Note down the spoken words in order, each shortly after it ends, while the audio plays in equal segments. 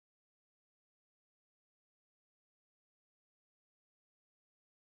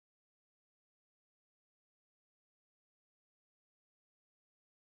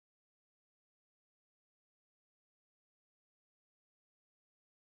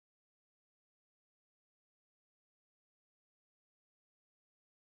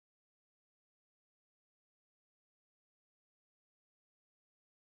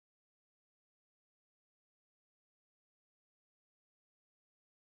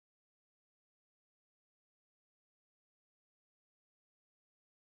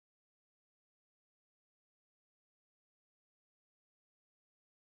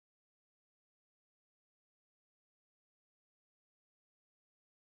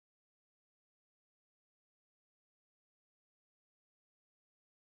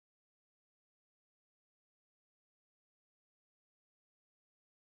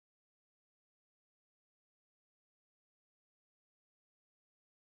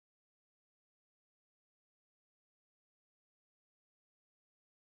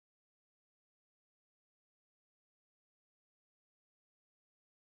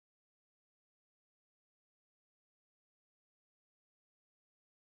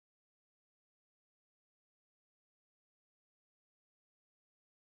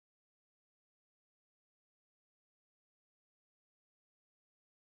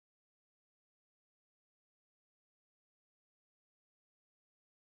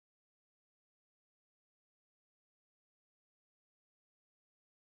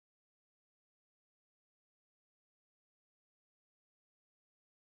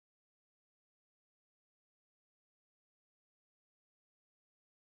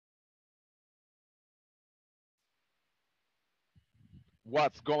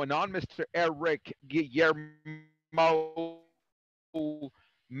What's going on, Mr. Eric Guillermo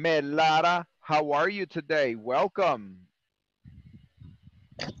Melara? How are you today? Welcome.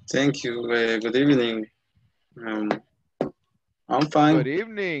 Thank you. Good evening. Um, I'm fine. Good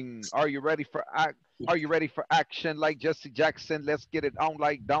evening. Are you ready for action like Jesse Jackson? Let's get it on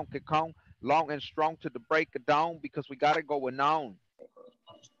like Donkey Kong, long and strong to the break of dawn because we got it going on.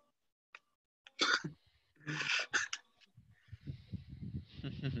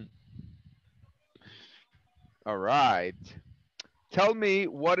 All right. Tell me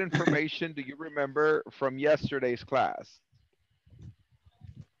what information do you remember from yesterday's class?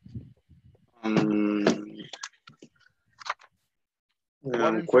 Um,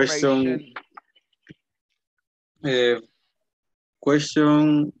 What question, information? uh,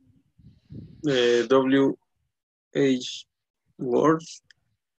 question, WH words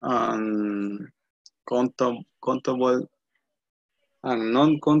and countable and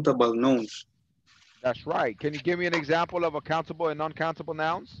non-countable nouns. That's right. Can you give me an example of a countable and non-countable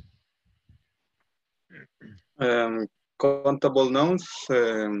nouns? Countable nouns.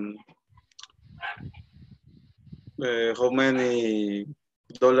 How many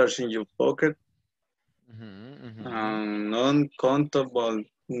dollars in your pocket? Mm-hmm, And non-countable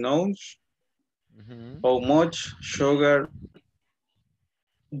nouns. mm-hmm. How much sugar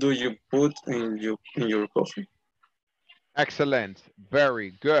do you put in your coffee? Excellent.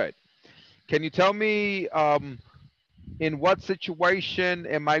 Very good. Can you tell me in what situation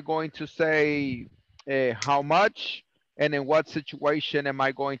am I going to say how much? And in what situation am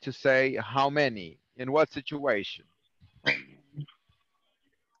I going to say how many? In what situation?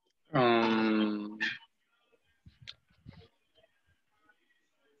 Um,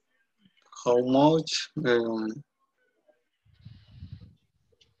 how much?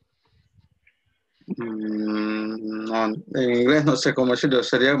 No, en inglés no sé cómo decirlo.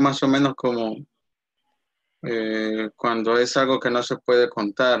 Sería más o menos como cuando es algo que no se puede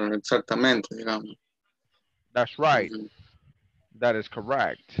contar exactamente, digamos. That's right. Ujú. That is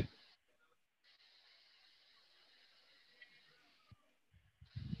correct.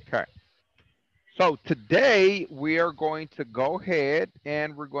 Okay. So today we are going to go ahead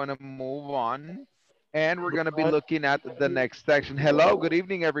and we're going to move on and we're going to be looking at the next section. Hello, good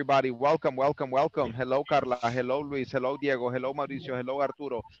evening, everybody. Welcome, welcome, welcome. Hello, Carla. Hello, Luis. Hello, Diego. Hello, Mauricio. Hello,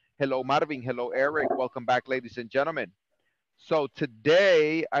 Arturo. Hello, Marvin. Hello, Eric. Welcome back, ladies and gentlemen. So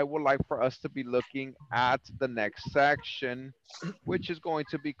today I would like for us to be looking at the next section, which is going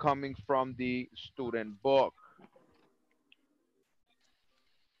to be coming from the student book.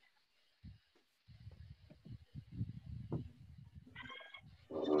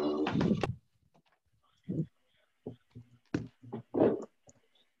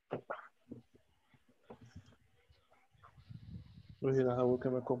 Luis, deja que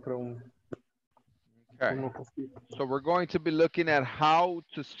me compre Okay. uno poquito. So we're going to be looking at how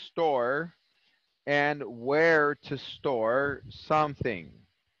to store and where to store something.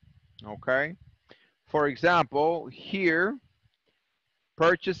 Okay. For example, here,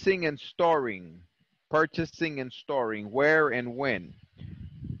 purchasing and storing. Purchasing and storing. Where and when.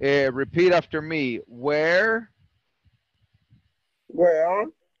 Repeat after me. Where Where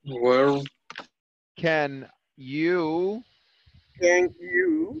Can you can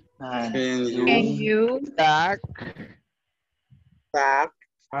you can Can you you stack pack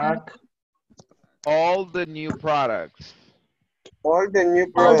Pack all the new products? all the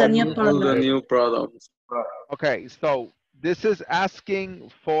new all the products? new all the products? new products? Okay, so this is asking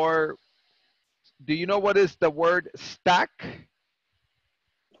for, do you know what is the word stack?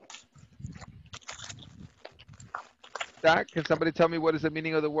 Stack? Can somebody tell me what is the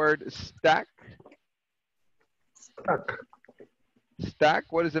meaning of the word stack? pack. Stack,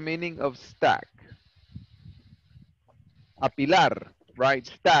 what is the meaning of stack? Apilar, right?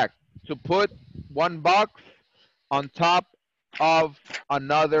 Stack, to put one box on top of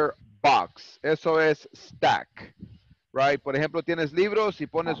another box. Eso es stack, right? Por ejemplo, tienes libros y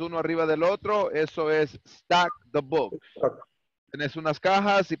pones uno arriba del otro, eso es stack the books. Pack. Tienes unas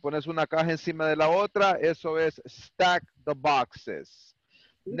cajas y pones una caja encima de la otra, eso es stack the boxes.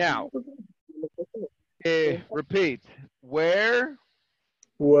 Now, repeat, Where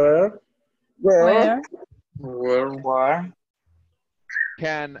Where Where Where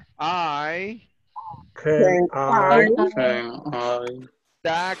can I can can I I can I can I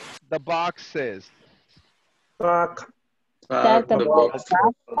stack the boxes? pack pack stack the the box? box?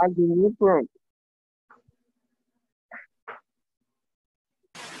 pack all the new products?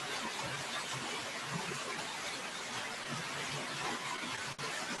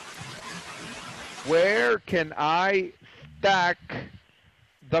 Where can I stack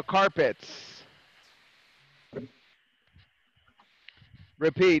The carpets.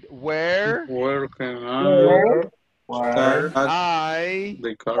 Repeat. Where can I Where stack I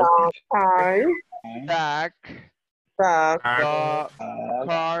the carpet? I stack stack the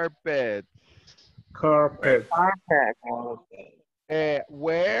carpets. Carpet. carpet?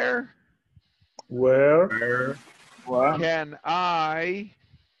 Where Where can I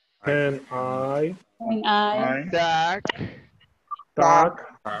can I And I stack stack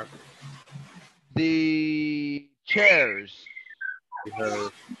the chairs?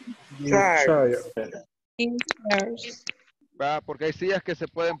 the Chair. chair? in chairs. ¿Verdad? Porque hay sillas que se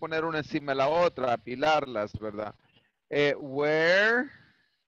pueden poner una encima de la otra, apilarlas, ¿verdad? Where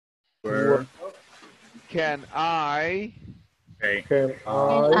Where can I can And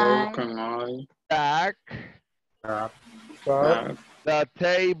I Where can I stack stack the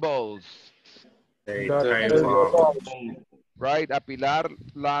tables? the table? table? Right, apilar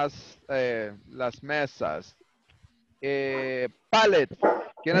las mesas. Pallets.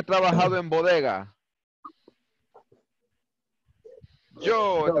 ¿Quién ha trabajado en bodega?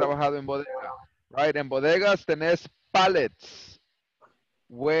 Yo he trabajado en bodega. Right, en bodegas tenés pallets.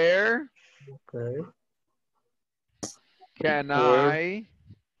 Where Okay. can Where I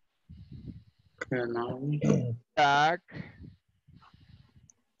can I stack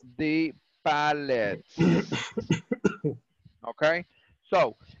the pallets? Okay,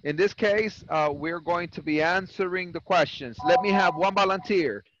 so in this case, we're going to be answering the questions. Let me have one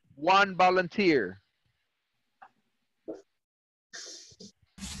volunteer. One volunteer.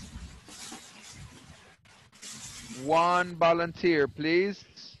 One volunteer, please.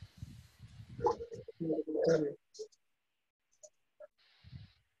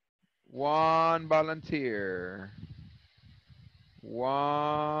 One volunteer.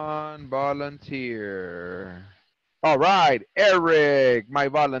 One volunteer. All right, Eric, my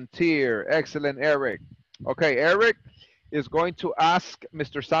volunteer. Excellent, Eric. Okay, Eric is going to ask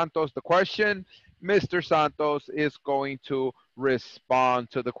Mr. Santos the question. Mr. Santos is going to respond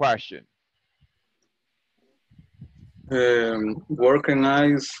to the question. where can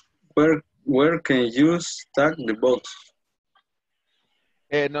I where can you stack the box?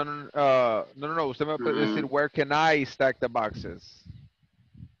 No. Usted me puede decir, where can I stack the boxes?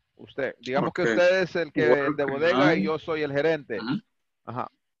 Usted, digamos que Okay. usted es el Where de can bodega y I? yo soy el gerente. Mhm. Ajá.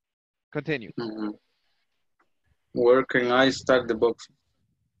 Continue. Mhm. Where can I stack the box?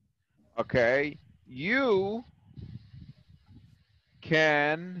 Okay. You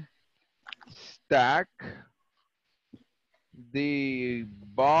can stack the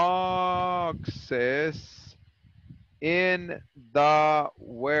boxes in the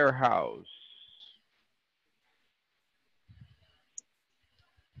warehouse.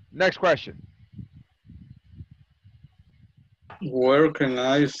 Next question. Where can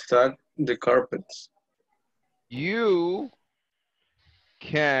I stack the carpets? You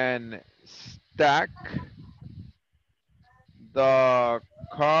can stack the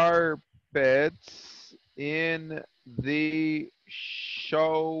carpets in the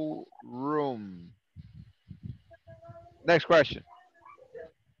showroom. Next question.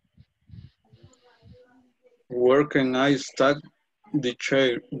 Where can I stack the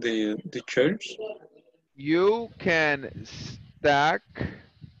chairs? You can stack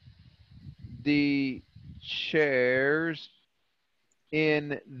the chairs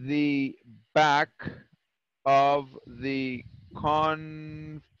in the back of the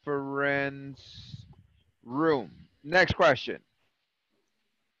conference room. Next question.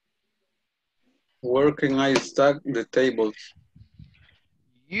 Where can I stack the tables?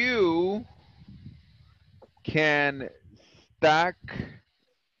 You can stack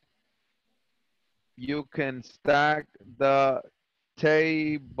the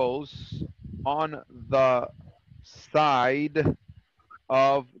tables on the side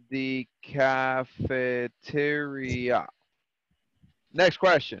of the cafeteria. Next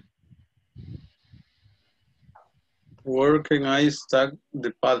question. Where can I stack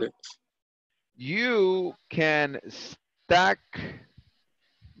the pallets? You can stack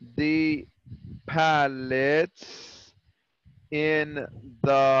the pallets in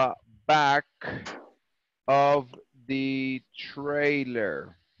the back of the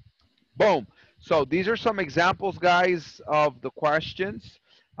trailer. Boom. So these are some examples, guys, of the questions.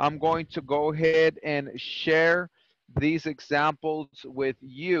 I'm going to go ahead and share these examples with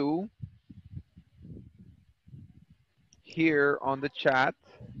you here on the chat.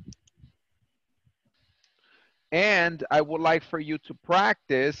 And I would like for you to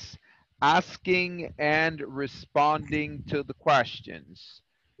practice asking and responding to the questions.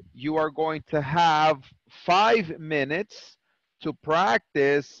 You are going to have 5 minutes to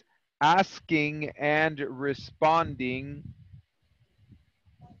practice asking and responding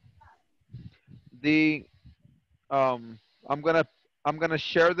the um I'm gonna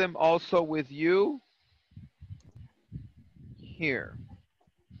share them also with you here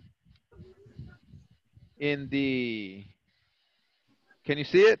in the, can you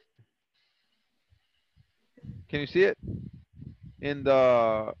see it? Can you see it in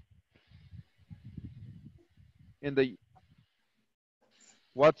the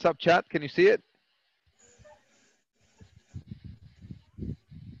WhatsApp chat? Can you see it?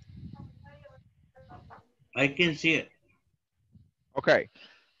 I can see it. Okay.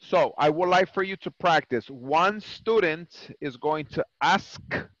 So I would like for you to practice. One student is going to ask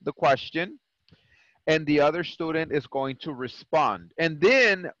the question and the other student is going to respond. And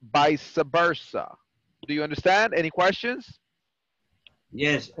then vice versa. Do you understand? Any questions?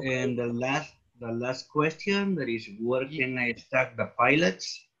 Yes, Okay. and the last question that is where Ye- can I stack the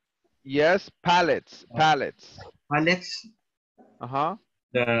pilots? yes, pallets, Uh, pallets. pallets. Uh-huh.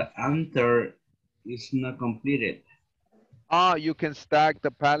 The answer is not completed. You can stack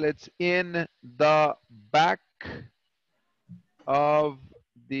the pallets in the back of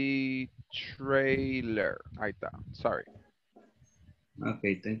the trailer. Ahí está. Sorry.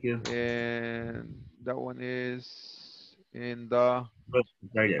 Okay, thank you. And that one is in the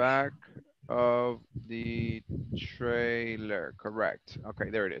Trailer. back of the trailer. Correct. Okay,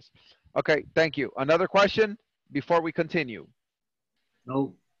 there it is. Okay, thank you. Another question before we continue?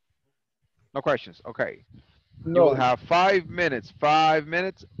 No, No questions. Okay. You will No. have 5 minutes. 5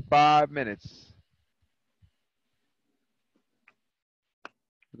 minutes. 5 minutes.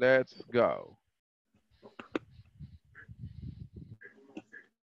 Let's go.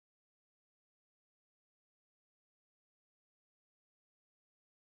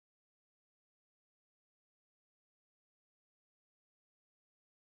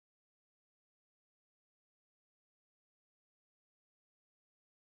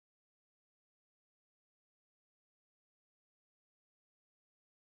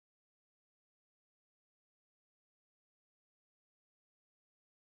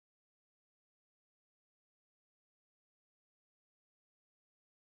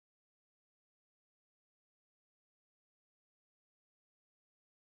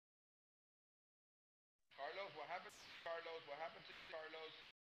 Carlos, what happened? Carlos, what happened to you, Carlos?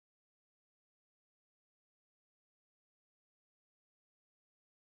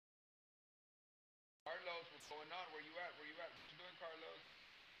 Carlos, what's going on? Where you at? Where you at? What you doing, Carlos?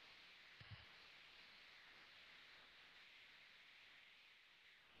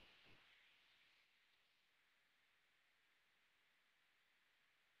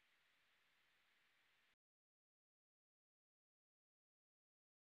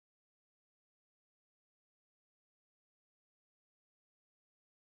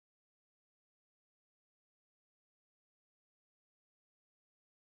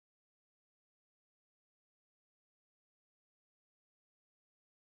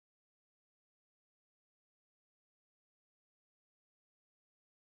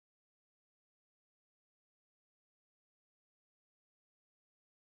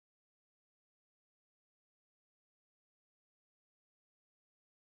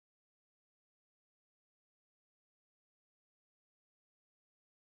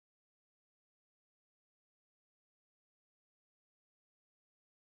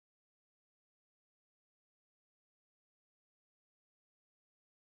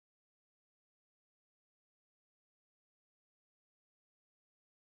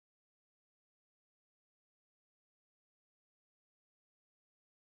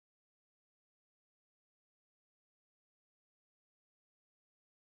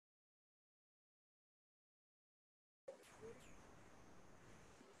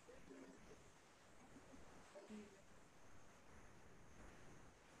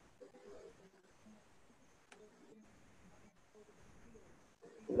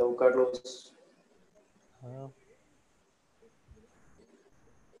 Hello, Carlos. Ajá,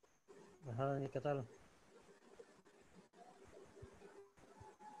 ajá, ¿y qué tal?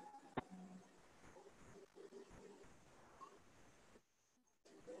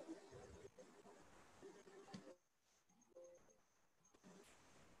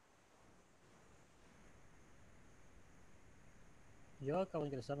 Yo acabo de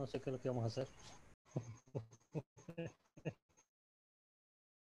ingresar, no sé qué es lo que vamos a hacer.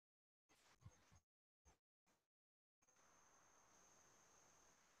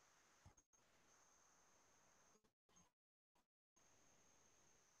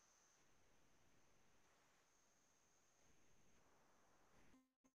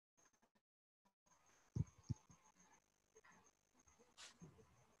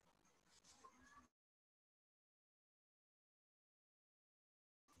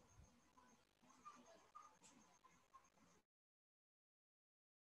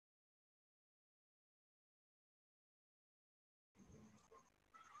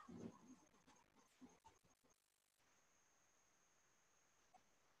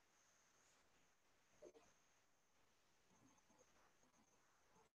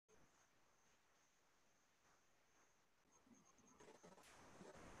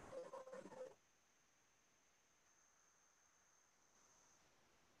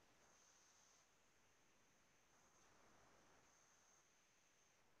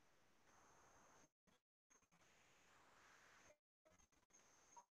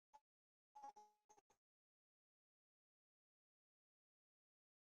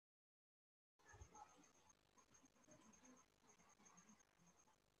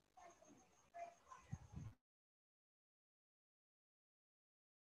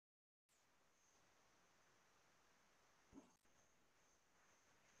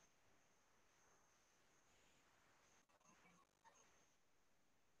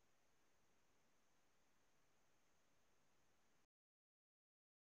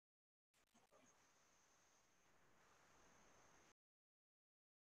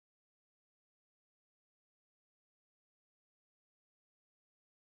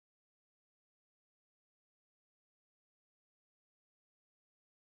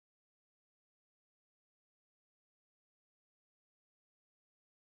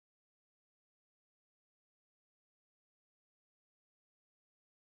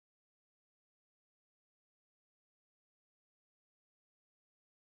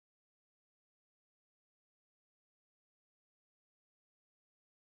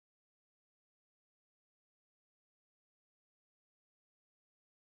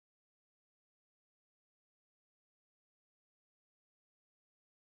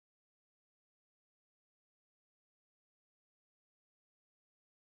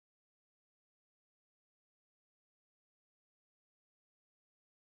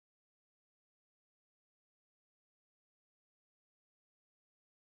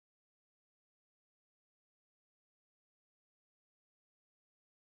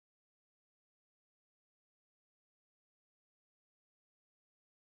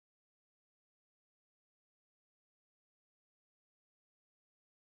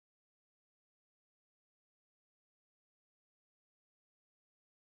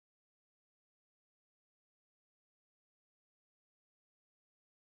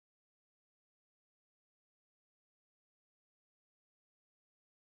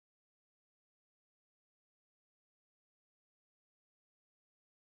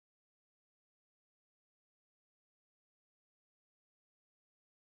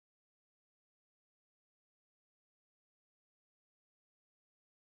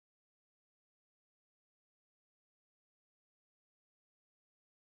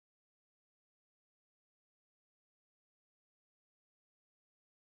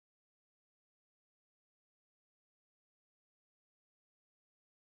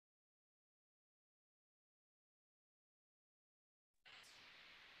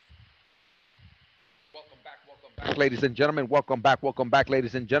 Ladies and gentlemen, welcome back,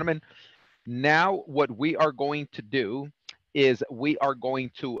 ladies and gentlemen. Now, what we are going to do is we are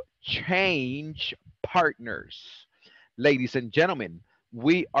going to change partners. Ladies and gentlemen,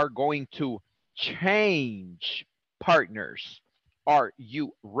 we are going to change partners. Are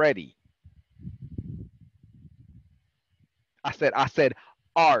you ready? I said,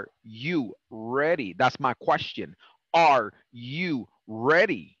 are you ready? That's my question. Are you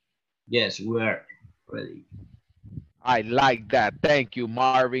ready? Yes, we're ready. I like that. Thank you,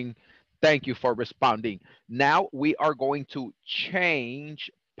 Marvin. Thank you for responding. Now we are going to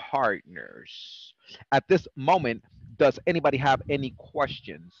change partners. At this moment, does anybody have any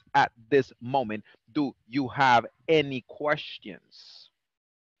questions? At this moment, do you have any questions?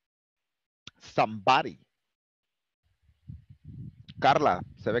 Somebody. Carla,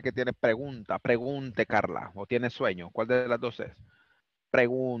 se ve que tiene pregunta. Pregunte, Carla. ¿O tiene sueño? ¿Cuál de las dos es?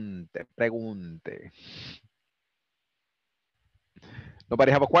 Pregunte, pregunte.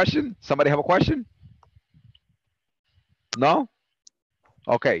 Nobody have a question? Somebody have a question? No?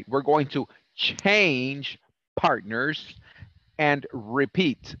 Okay, we're going to change partners and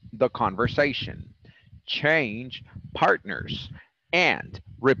repeat the conversation. Change partners and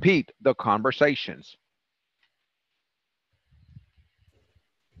repeat the conversations.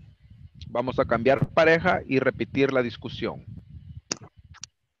 Vamos a cambiar pareja y repetir la discusión.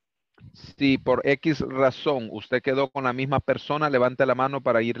 Si por X razón usted quedó con la misma persona, levante la mano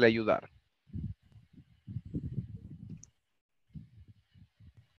para irle a ayudar.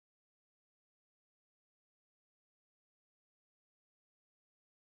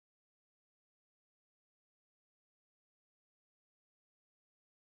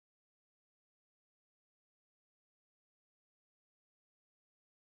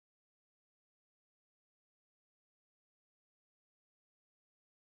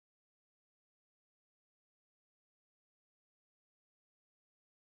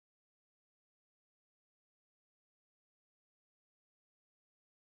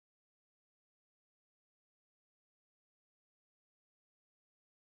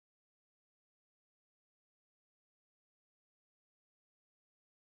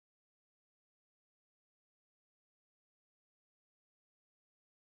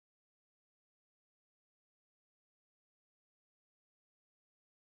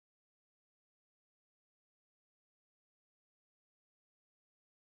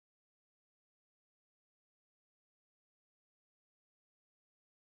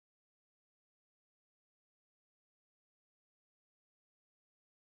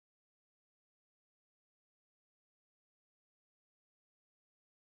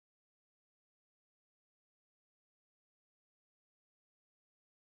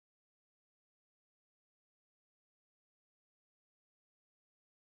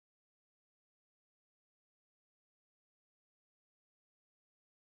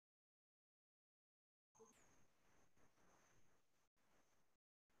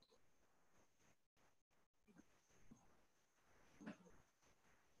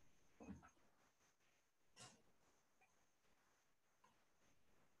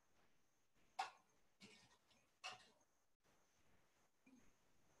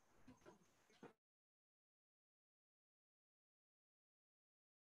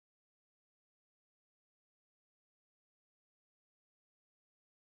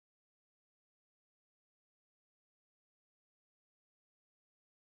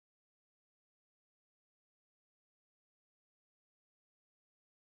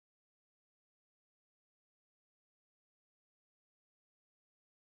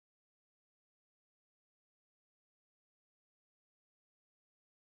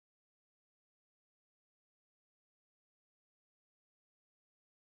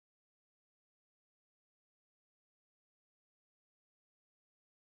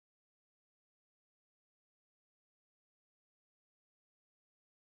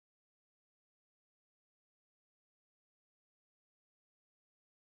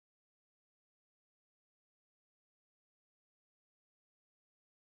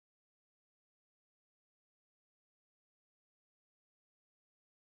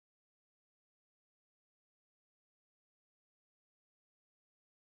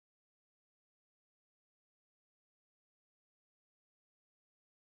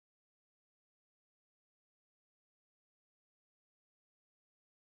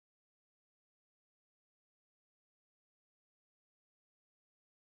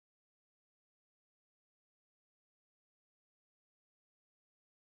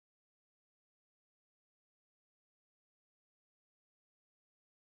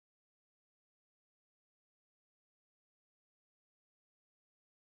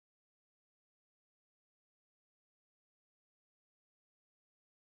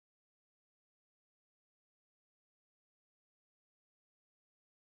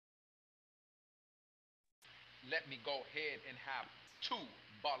 let me go ahead and have 2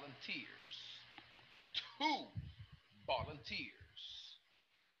 volunteers. 2 volunteers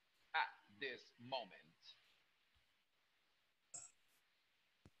at this moment.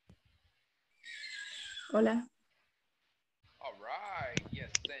 Hola. All right.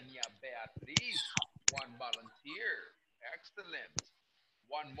 Yesenia Beatriz, 1 volunteer. Excellent.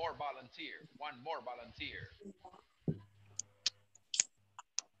 1 more volunteer. 1 more volunteer.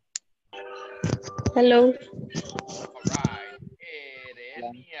 Hello. All right.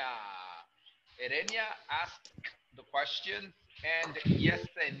 Erenia. Erenia asked the question and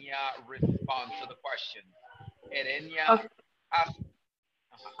Yesenia responds to the question. Erenia asked.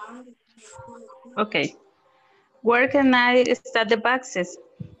 Okay. Where can I start the boxes?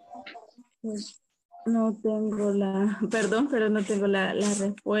 No tengo la, perdón, pero no tengo las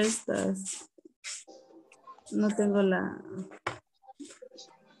respuestas. No tengo la.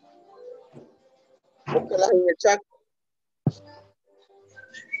 Búscalas en el chat.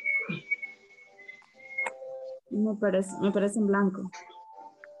 Me parece en blanco.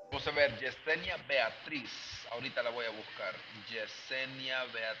 Vamos a ver, Yesenia Beatriz. Ahorita la voy a buscar. Yesenia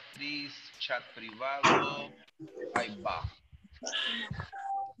Beatriz, chat privado. Ahí va.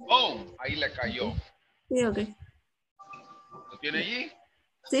 ¡Oh! Ahí le cayó. Sí, ok. ¿Lo tiene allí?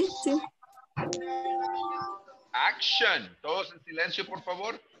 Sí, sí. Action. Todos en silencio, por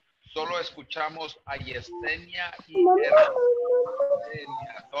favor. Solo escuchamos a Yesenia y Erenia.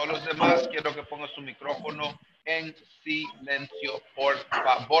 Todos los demás, quiero que pongan su micrófono en silencio, por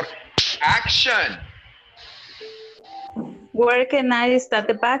favor. Action. Where can I start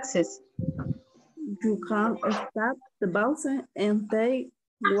the boxes? You can start the boxes and take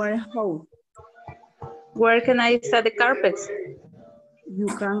warehouse. Where can I start the carpets? You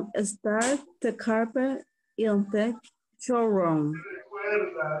can start the carpet in the showroom.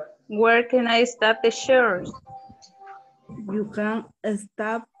 Where can I start the chairs? You can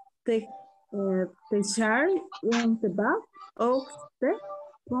start the chair in the back of the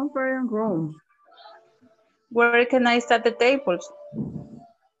conference room. Where can I start the tables?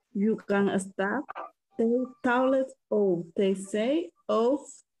 You can start the toilet or the side of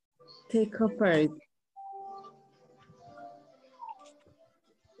the carpet.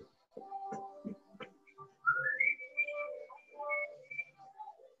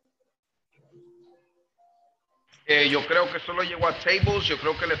 Yo creo que solo llegó a tables. Yo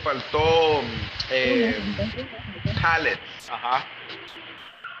creo que le faltó pallets. Ajá.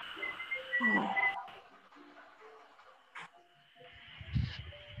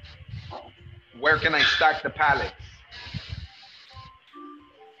 Where can I stack the pallets?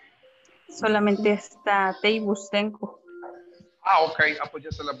 Solamente está tables tengo. Ah, ok. Ah, pues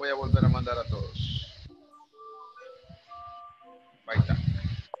ya se las voy a volver a mandar a todos. Ahí está.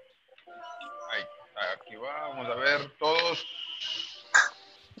 Ahí está. Aquí va. Vamos a ver todos.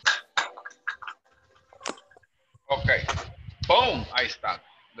 Ok. Boom. Ahí está.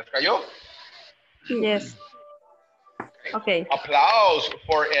 ¿Les cayó? Yes. Okay. Applause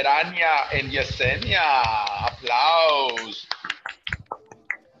for Erania and Yesenia. Applause.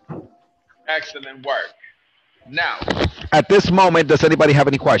 Excellent work. Now, at this moment, does anybody have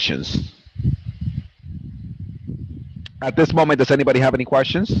any questions? At this moment, does anybody have any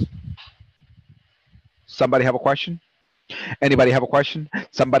questions? Somebody have a question? Anybody have a question?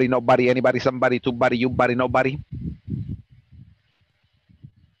 Somebody, nobody, anybody, somebody, two-body, you-body, nobody?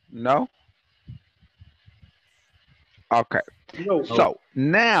 No? Okay. No. So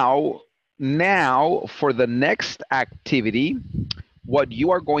now for the next activity, what you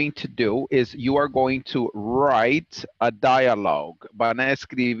are going to do is you are going to write a dialogue. Van a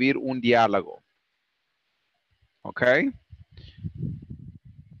escribir un diálogo. Okay?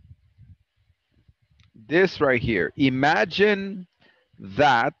 This right here. Imagine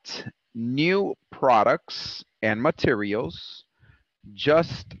that new products and materials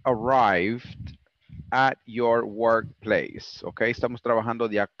just arrived at your workplace. Okay, estamos trabajando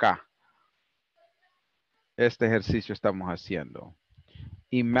de acá. Este ejercicio estamos haciendo.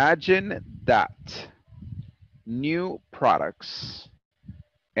 Imagine that new products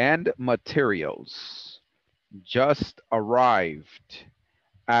and materials just arrived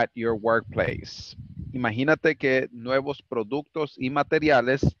at your workplace. Imagínate que nuevos productos y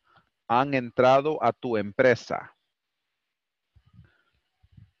materiales han entrado a tu empresa.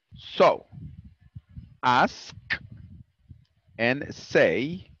 So, ask and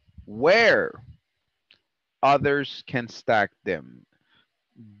say where others can stack them.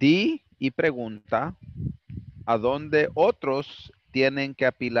 Di y pregunta a dónde otros tienen que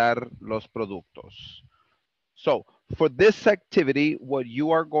apilar los productos. So, for this activity, what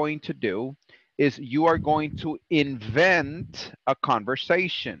you are going to do is you are going to invent a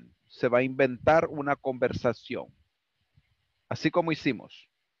conversation. Se va a inventar una conversación. Así como hicimos.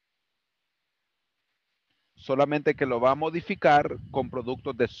 Solamente que lo va a modificar con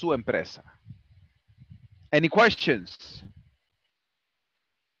productos de su empresa. Any questions?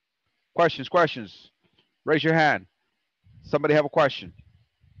 Questions. Raise your hand. Somebody have a question.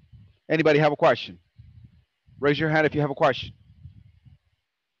 Anybody have a question? Raise your hand if you have a question.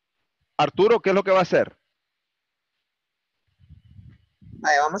 Arturo, ¿qué es lo que va a hacer?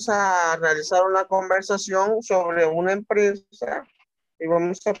 Ahí vamos a realizar una conversación sobre una empresa y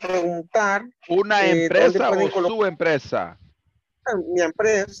vamos a preguntar ¿Una dónde empresa pueden o colocar su empresa? mi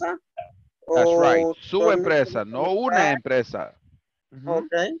empresa That's right. o Su dónde empresa, puedo no una colocar, empresa. Ujú.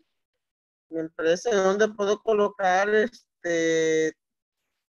 ok, mi empresa y dónde puedo colocar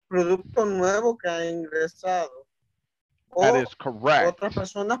producto nuevo que ha ingresado That o is correct. otras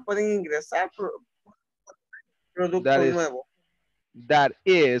personas pueden ingresar That producto is nuevo. That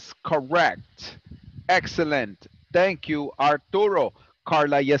is correct. Excellent. Thank you, Arturo.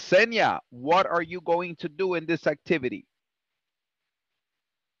 Carla Yesenia, what are you going to do in this activity?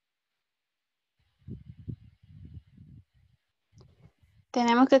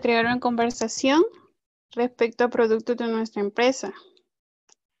 Tenemos que crear una conversación respecto a productos de nuestra empresa.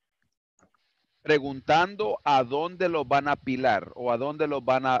 Preguntando a dónde los van a apilar o a dónde los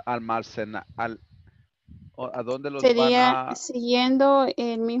van a almacenar. O a dónde los van Sería a... siguiendo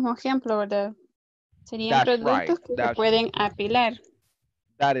el mismo ejemplo, ¿verdad? Serían That's right. productos que se pueden apilar.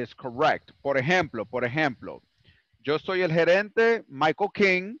 That is correct. Por ejemplo, yo soy el gerente Michael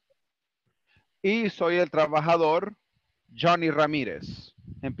King y soy el trabajador Johnny Ramírez.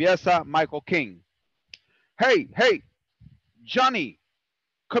 Empieza Michael King. Hey, Johnny,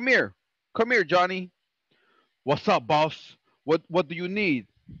 come here. Come here, Johnny. What's up, boss? What do you need?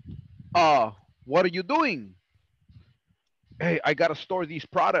 What are you doing? Hey, I gotta store these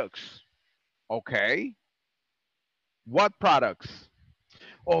products. Okay. What products?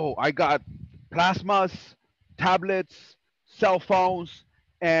 Oh, I got plasmas, tablets, cell phones,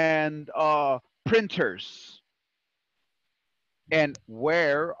 and printers. And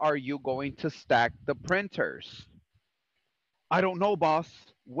where are you going to stack the printers? I don't know, boss.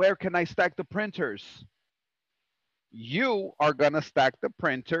 Where can I stack the printers? You are gonna stack the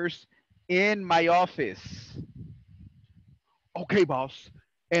printers in my office. Okay, boss.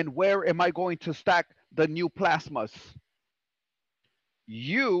 And where am I going to stack the new plasmas?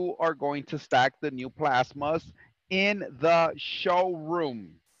 You are going to stack the new plasmas in the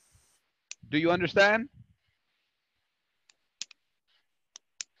showroom. Do you understand?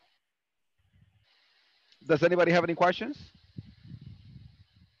 Does anybody have any questions?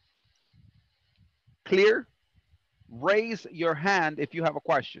 Clear? Raise your hand if you have a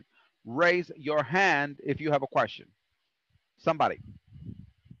question. Raise your hand if you have a question. Somebody.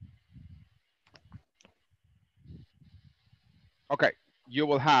 Okay, you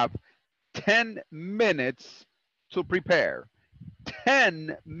will have 10 minutes to prepare.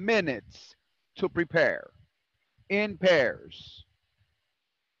 10 minutes to prepare in pairs.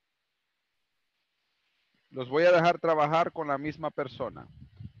 Los voy a dejar trabajar con la misma persona.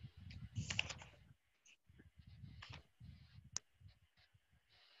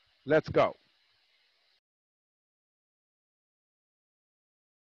 Let's go.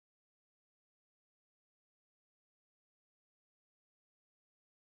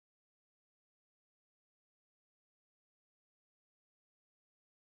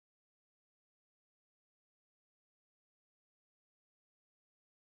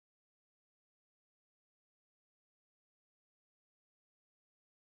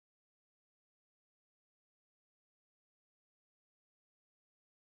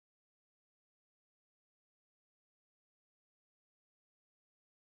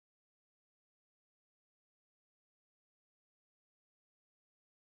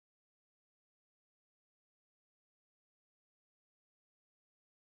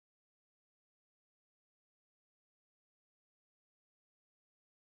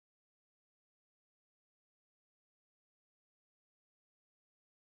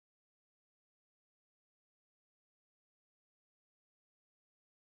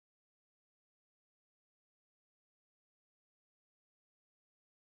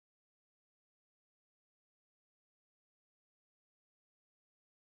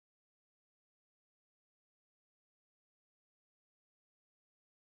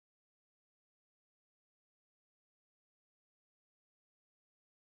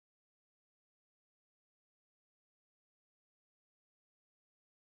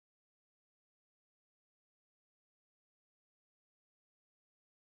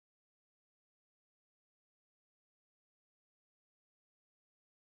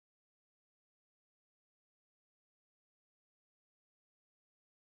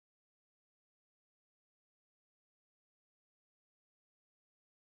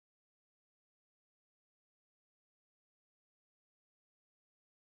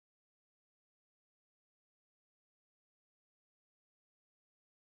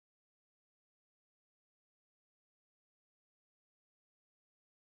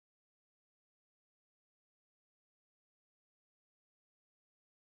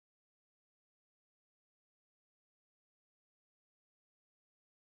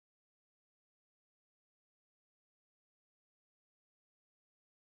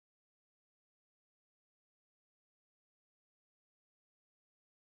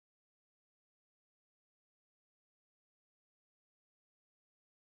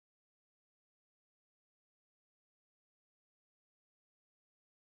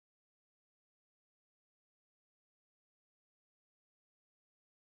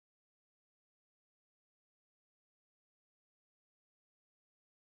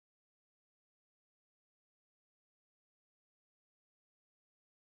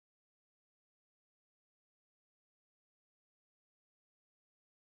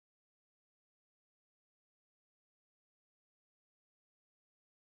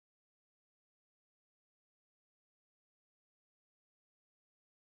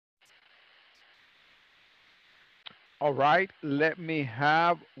 All right, let me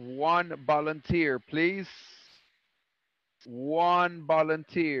have one volunteer, please. One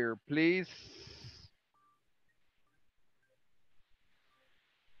volunteer, please.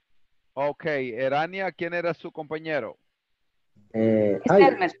 Ok, Erania, ¿quién era su compañero?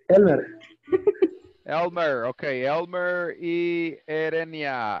 Elmer. Elmer, ok, Elmer y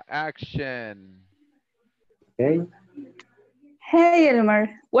Erenia, action. Okay. Hey, Elmer,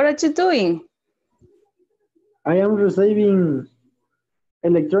 what are you doing? I am receiving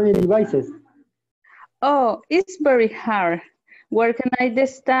electronic devices. Oh, it's very hard. Where can I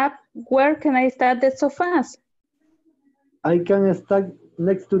start the sofas? I can stack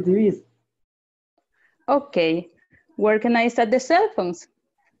next to TVs. Okay. Where can I start the cell phones?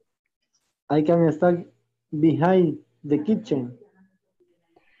 I can stack behind the kitchen.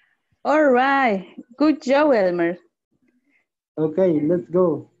 All right. Good job, Elmer. Okay, let's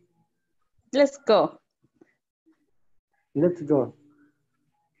go. Let's go. Let's go.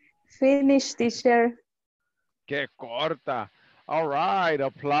 Finish, teacher. Qué corta. All right,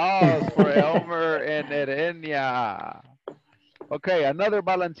 applause for Elmer and Erenia. Okay, another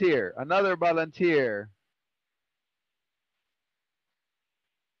volunteer, another volunteer.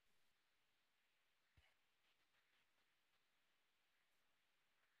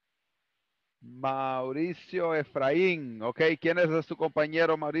 Mauricio Efraín. Ok, ¿quién es su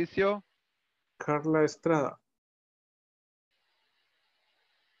compañero, Mauricio? Carla Estrada.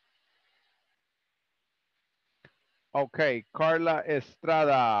 Ok, Carla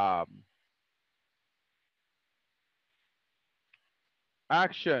Estrada.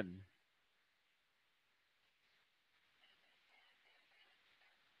 Action.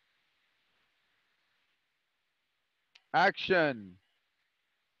 Action.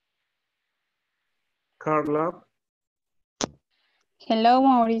 Carla. Hello,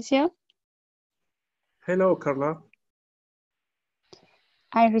 Mauricio. Hello, Carla.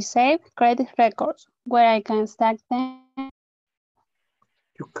 I received credit records where I can stack them.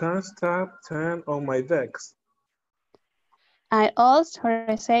 You can stack 10 on my desk. I also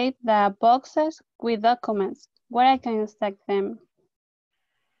received the boxes with documents where I can stack them.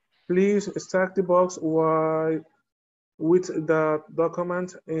 Please stack the box with the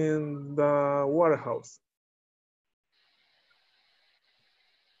document in the warehouse.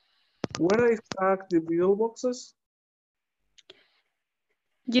 Where I stack the bill boxes?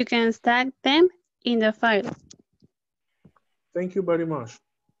 You can stack them in the file. Thank you very much.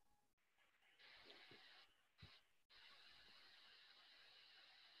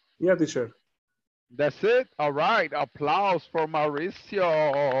 Yeah, teacher. That's it. All right. Applause for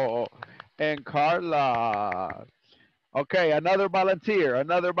Mauricio and Carla. Okay, another volunteer,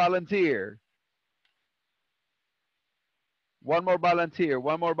 another volunteer. One more volunteer,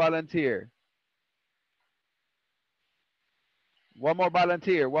 one more volunteer. One more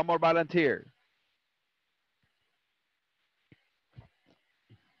volunteer, one more volunteer.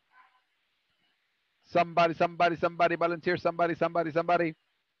 Somebody, somebody, somebody volunteer, somebody, somebody, somebody.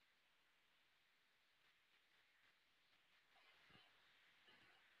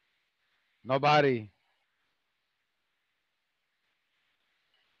 Nobody.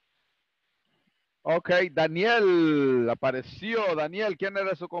 Ok, Daniel, apareció. Daniel, ¿quién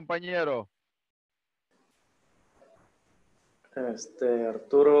era su compañero?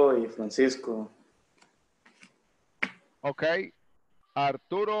 Arturo y Francisco. Ok,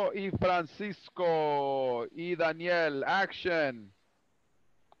 Arturo y Francisco y Daniel, action.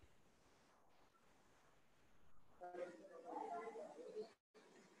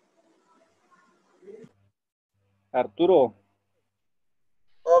 Arturo,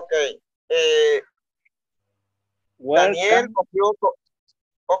 Ok. Daniel welcome. copió.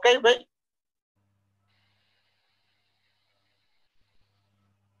 Ok, ve.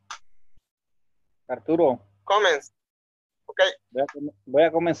 Arturo, Comments. Ok, voy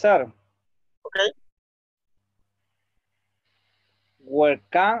a comenzar. ok. Where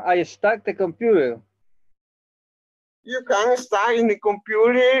can I start the computer? You can start in the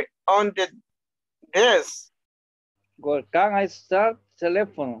computer on the desk. Where can I start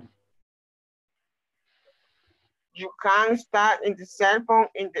telephone? You can start in the cell phone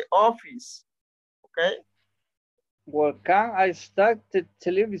in the office. Okay. Where can I start the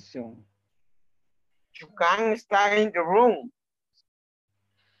television? You can start in the room.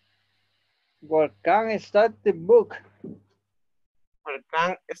 Where can I start the book? You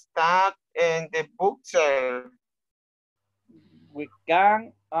can start in the bookshelf. Where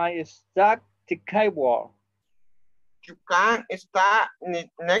can I start the keyboard? You can start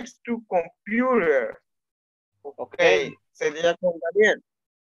next to computer. Okay. Sería con Daniel.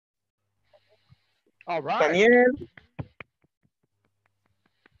 All right. Daniel.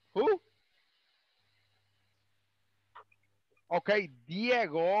 Who? Okay,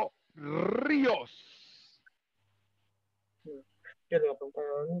 Diego Ríos. Yo le voy a preguntar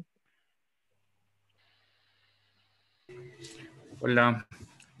a Dani. Hola,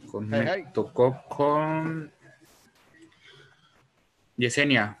 Hey, me hey. tocó con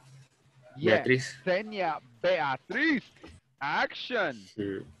Yesenia, Beatriz. Yesenia Beatriz. Action.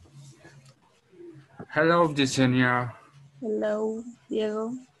 Sí. Hello, Yesenia. Hello,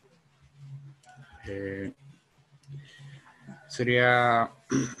 Diego. Sería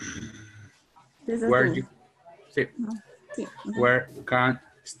This is where tú. you sí, No, sí. where can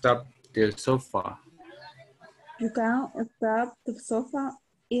stop the sofa? You can stop the sofa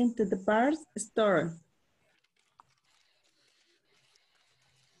into the bar store.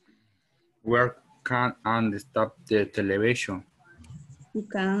 Where can and stop the television? You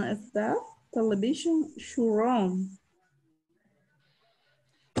can stop television showroom.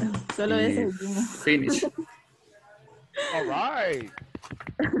 Solo eso. Y finish. All right.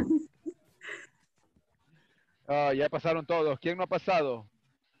 Ya pasaron todos. ¿Quién no ha pasado?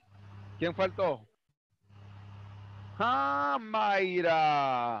 ¿Quién faltó?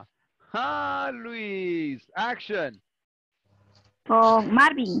 Mayra. Luis. Action. Oh,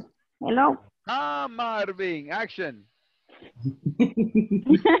 Marvin, hello. Marvin. Action.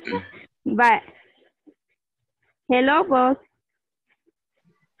 But, hello, boss.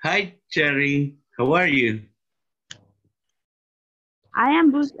 Hi, Cherry. How are you? I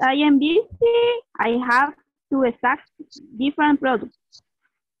am busy. I have to stack different products.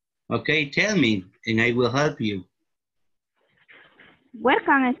 Okay, tell me, and I will help you. Where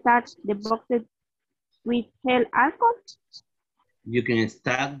can I start the boxes with hell alcohol? You can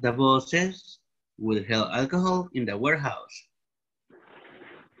stack the boxes with hell alcohol in the warehouse.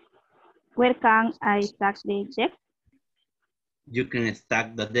 Where can I stack the deck? You can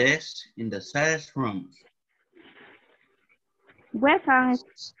stack the desks in the sales rooms. Where can I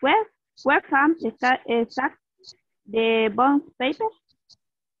stack the bond paper?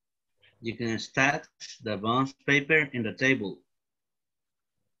 You can stack the bond paper in the table.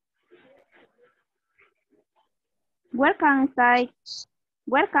 Where can I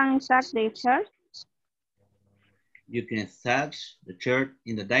stack the chairs? You can stack the chair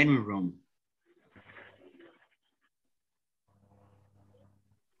in the dining room.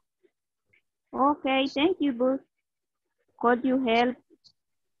 Okay, thank you, boss. Could you help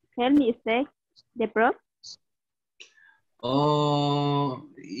me stack the prop? Oh,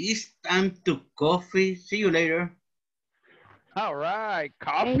 it's time to coffee. See you later. All right. Hey,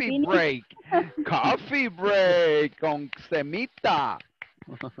 Coffee finish. break. Coffee break con Semita.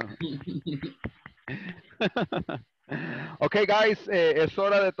 Ok, guys, es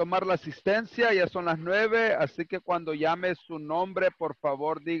hora de tomar la asistencia, ya son las 9, así que cuando llame su nombre, por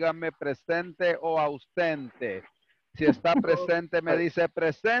favor, dígame presente o ausente. Si está presente, me dice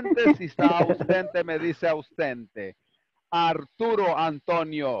presente, si está ausente, me dice ausente. Arturo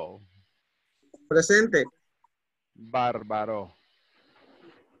Antonio. Presente. Bárbaro.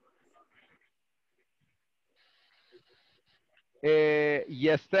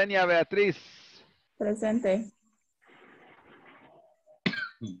 Yesenia Beatriz. Presente.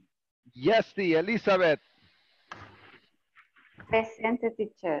 Yesti Elizabeth. Presente,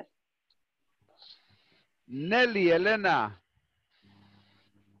 teacher. Nelly Elena.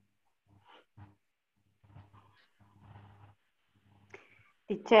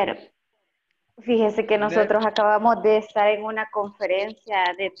 Teacher, fíjese que nosotros acabamos de estar en una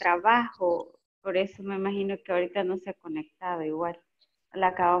conferencia de trabajo, por eso me imagino que ahorita no se ha conectado igual. La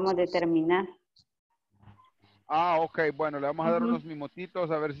acabamos de terminar. Ah, ok, bueno, le vamos a dar unos minutitos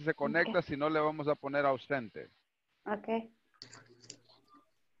a ver si se conecta, si no le vamos a poner ausente. Ok.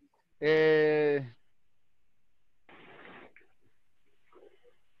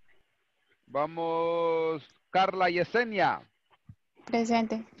 Vamos, Carla Yesenia.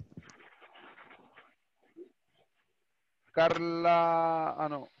 Presente.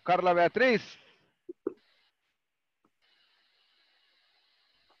 Carla Beatriz.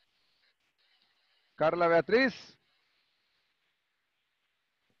 Carla Beatriz.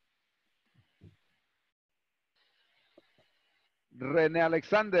 René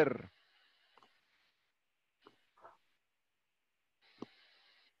Alexander.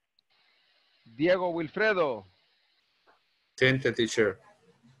 Diego Wilfredo. Presente, teacher.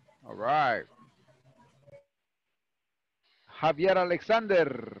 All right. Javier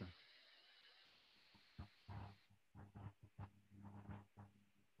Alexander.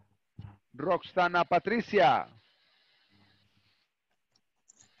 Roxana Patricia.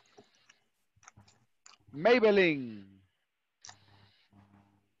 Maybelline.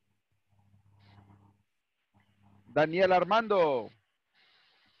 Daniel Armando.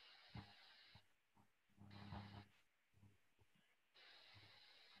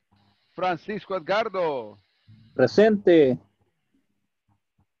 Francisco Edgardo. Presente.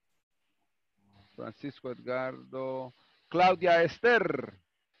 Francisco Edgardo. Claudia Esther.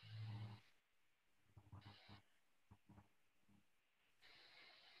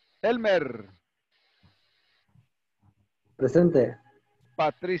 Elmer. Presente.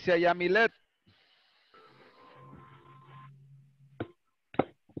 Patricia Yamilet.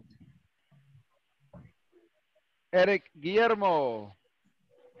 Eric Guillermo.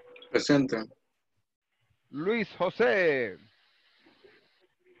 Presente. Luis José.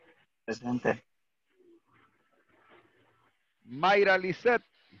 Presente. Mayra Lisset.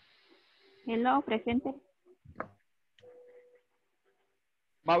 Hello, presente.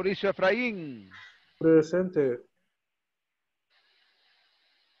 Mauricio Efraín. Presente.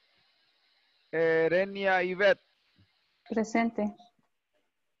 Erenia Ivette. Presente.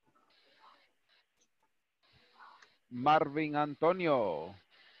 Marvin Antonio.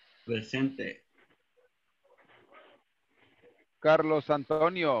 Presente. Carlos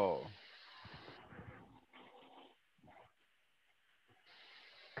Antonio.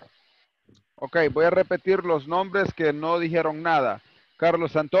 Ok, voy a repetir los nombres que no dijeron nada.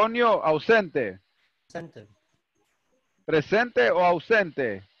 Carlos Antonio, ausente. Presente. ¿Presente o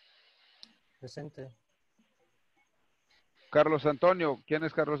ausente? Presente. Carlos Antonio, ¿quién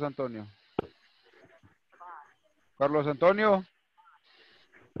es Carlos Antonio? Carlos Antonio.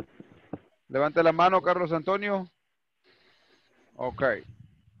 Levante la mano, Carlos Antonio. Ok.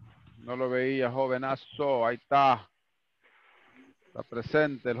 No lo veía, jovenazo. Ahí está. Está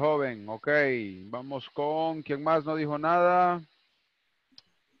presente el joven. Ok. Vamos con, ¿quién más no dijo nada?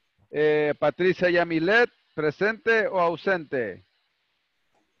 Patricia Yamilet, ¿presente o ausente?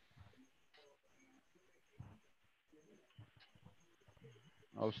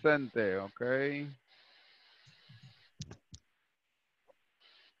 Ausente, ok.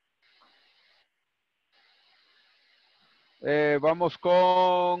 Vamos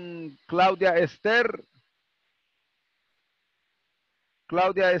con Claudia Esther.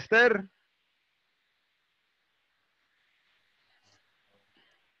 Claudia Esther.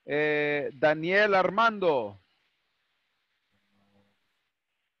 Daniel Armando.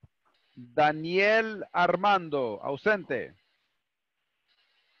 Daniel Armando, ausente.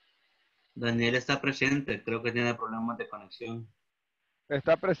 Daniel está presente. Creo que tiene problemas de conexión.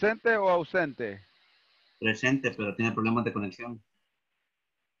 ¿Está presente o ausente? Presente, pero tiene problemas de conexión.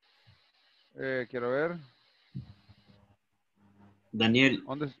 Quiero ver. Daniel,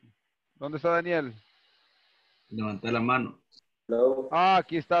 ¿Dónde está Daniel? levanta la mano. Ah,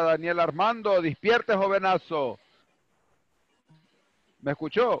 aquí está Daniel Armando. Despierte, jovenazo. ¿Me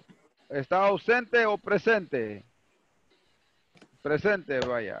escuchó? ¿Está ausente o presente? Presente,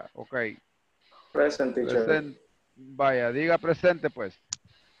 vaya. Ok. Presente, teacher. Presente. Vaya, diga presente, pues.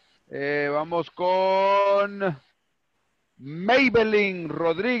 Vamos con Maybelline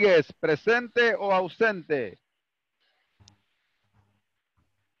Rodríguez. ¿Presente o ausente?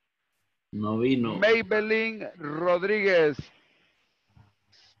 No vino. Maybelline Rodríguez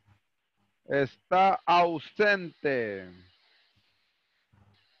está ausente.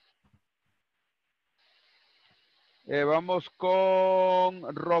 Vamos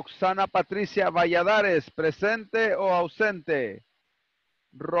con Roxana Patricia Valladares, ¿presente o ausente?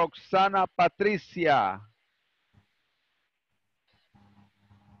 Roxana Patricia.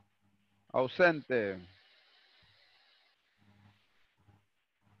 Ausente.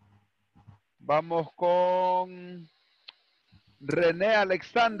 Vamos con René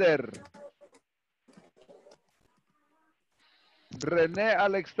Alexander. René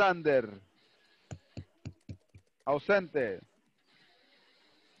Alexander. Ausente.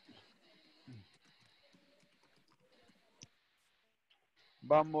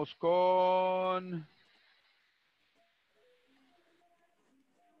 Vamos con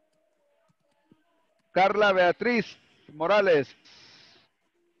Carla Beatriz Morales.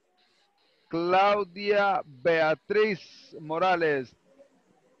 Claudia Beatriz Morales.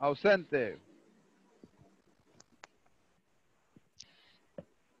 Ausente.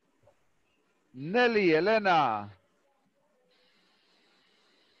 Nelly Elena.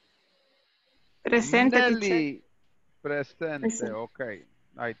 Presente, teacher. Nelly. Presente. Ok.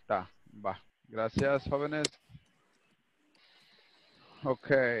 Ahí está. Va. Gracias, jóvenes. Ok.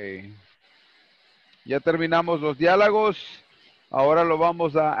 Ya terminamos los diálogos. Ahora lo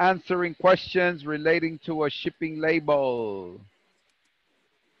vamos a answering questions relating to a shipping label.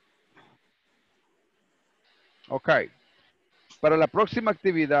 Ok. Para la próxima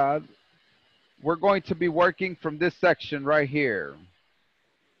actividad, we're going to be working from this section right here.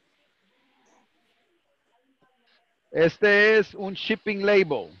 Este es un shipping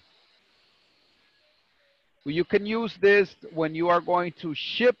label. You can use this when you are going to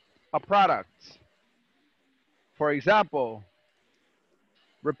ship a product. For example,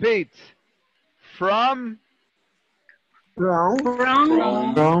 repeat, from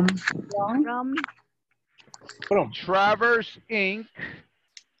From Travers Inc.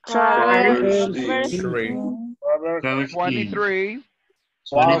 Traverse Traverse Inc. Traverse Inc. 23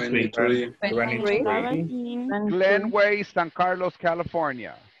 23 Traverse Inc. Glenway, San Carlos,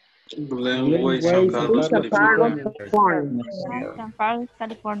 California. Glenway, San Carlos, California. San Carlos,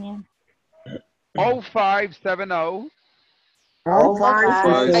 California. 0570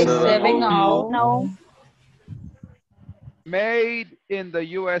 570 No. made in the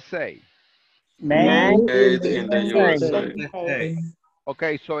USA. made in the USA. USA. Ok,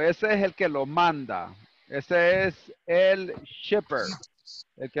 so ese es el que lo manda. Ese es el shipper,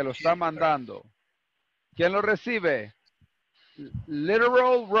 el que lo está mandando. ¿Quién lo recibe?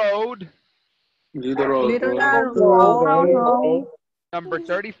 Literal Road, Literal number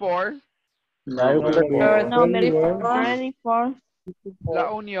 34, number 34.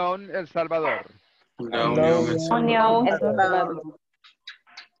 La Unión, El Salvador. La Unión es Unión, El Salvador.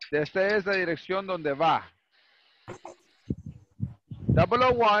 Esta es la dirección donde va.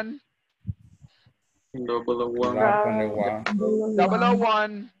 001,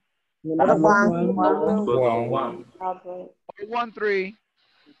 001. 001, 013, 113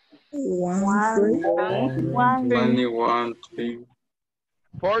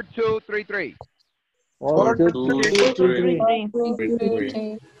 4233,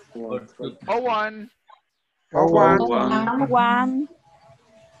 4233 01, 01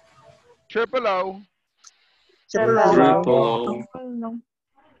 triple O, triple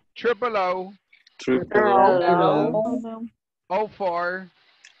O, triple O 04,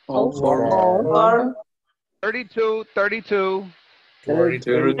 04 32, 32,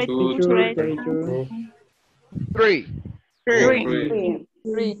 32 3. 3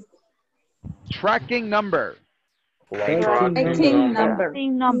 Tracking number. Tracking number.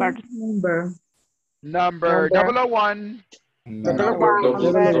 Number 001,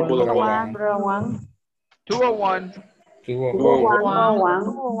 201,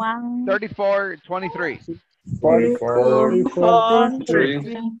 3423.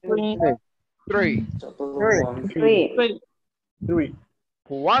 3.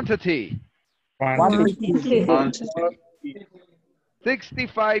 Quantity.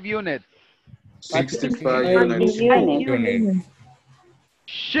 65 units. 65 units.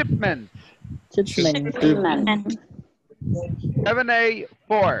 Shipment. 7A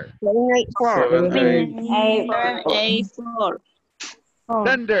 7A4. 7A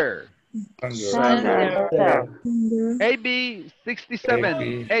Sender. Sender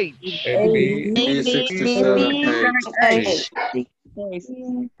AB67H. B67H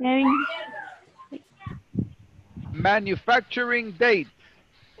Manufacturing date.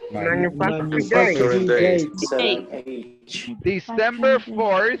 manufacturing date December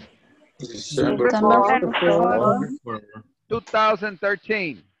 4th, December 4th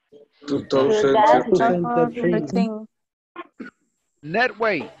 2013. 2013 Net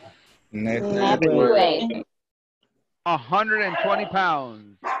weight. net weight 120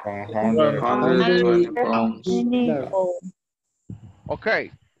 pounds. 120 pounds. Ok.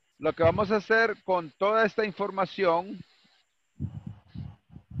 Lo que vamos a hacer con toda esta información,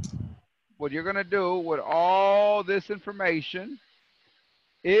 what you're going to do with all this information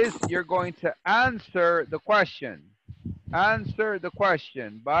is you're going to answer the question. Answer the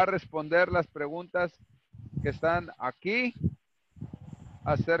question. Va a responder las preguntas que están aquí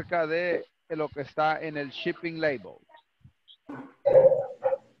acerca de lo que está en el shipping label.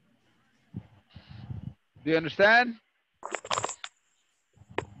 Do you understand?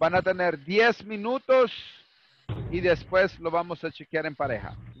 Van a tener 10 minutos y después lo vamos a chequear en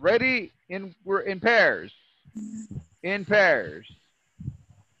pareja. Ready? We're in pairs. In pairs.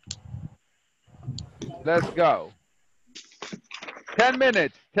 Let's go. 10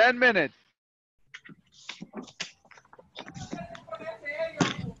 minutes. 10 minutes.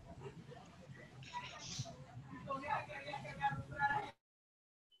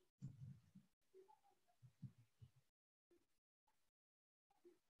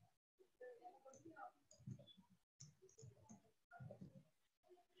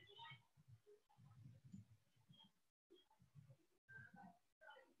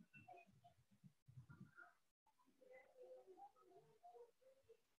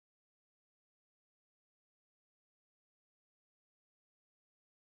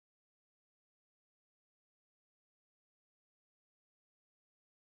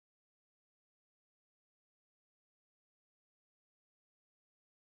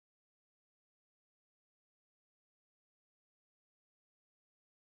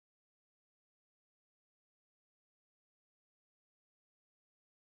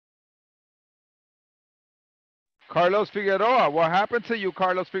 Carlos Figueroa. What happened to you,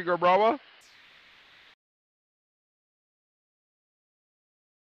 Carlos Figueroa?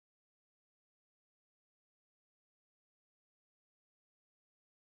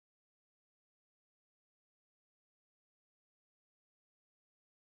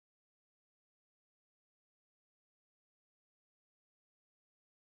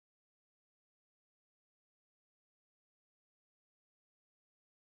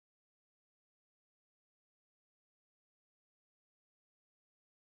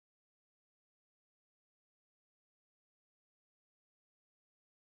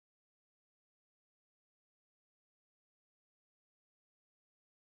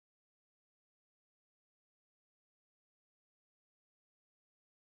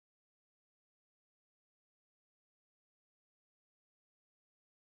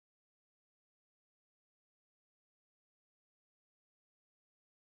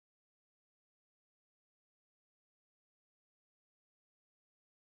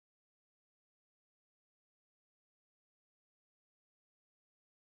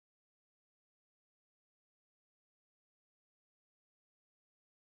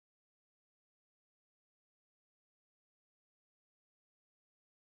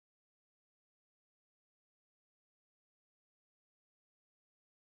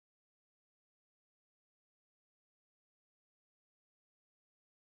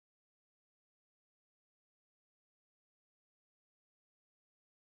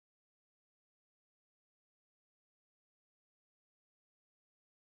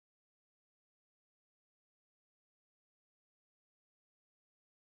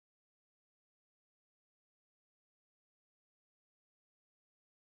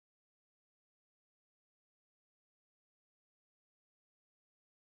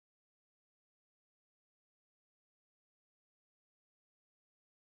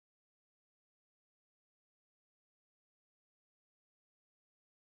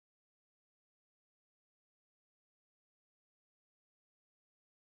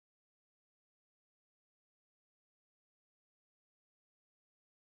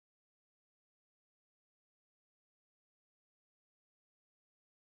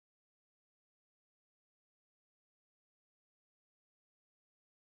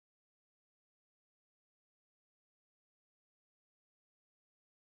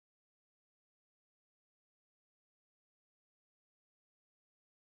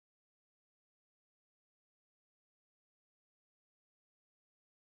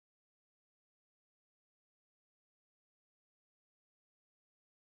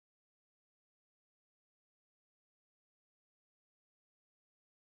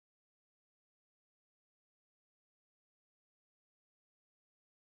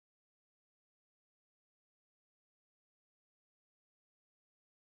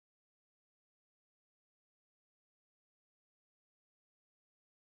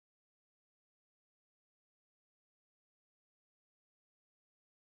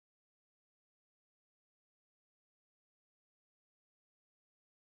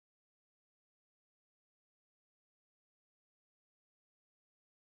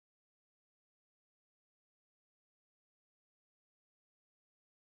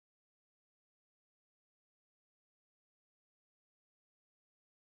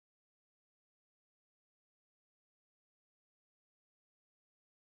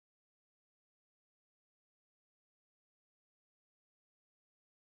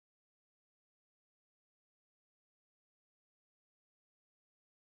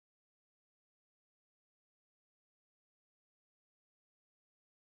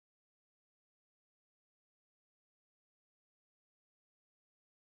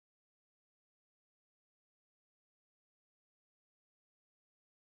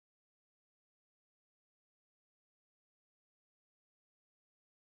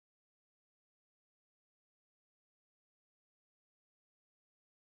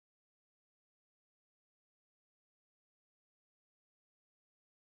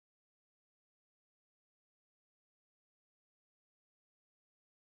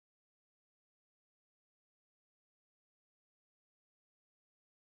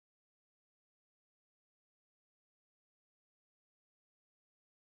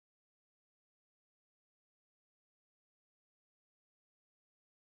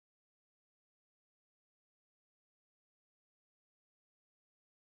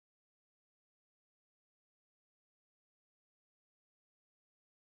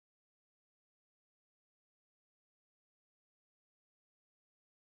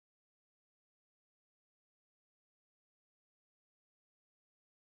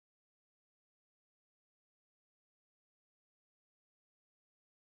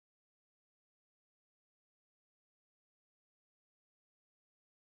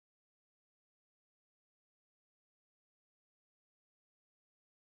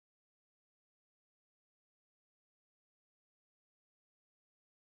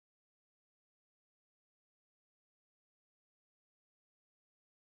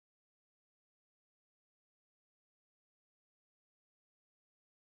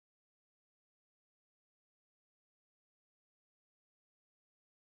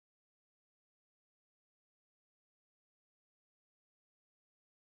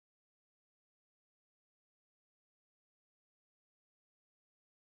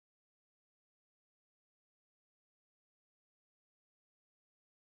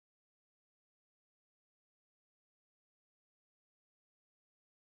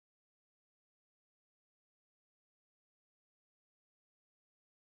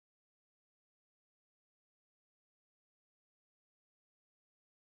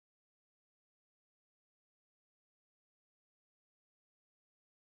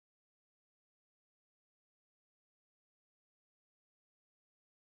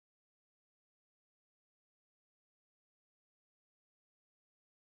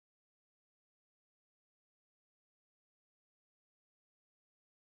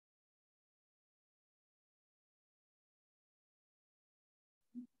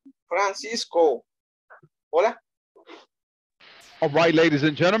 Francisco. Hola. All right, ladies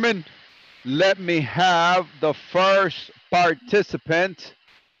and gentlemen, let me have the first participant.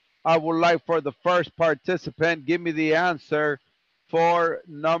 I would like for the first participant, give me the answer for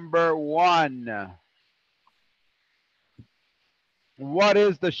number 1. What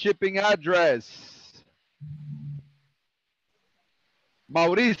is the shipping address?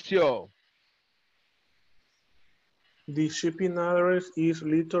 Mauricio. The shipping address is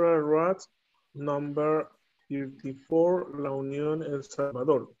Littoral Road, number 34, La Unión, El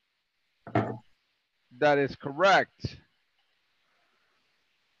Salvador. That is correct.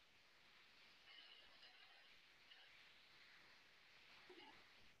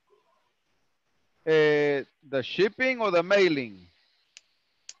 The shipping or the mailing?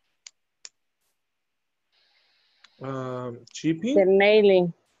 Shipping. The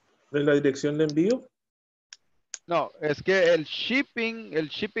mailing. ¿De la dirección de envío? No, es que el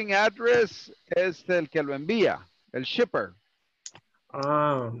shipping address es el que lo envía, el shipper.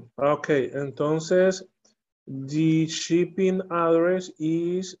 Okay. Entonces, the shipping address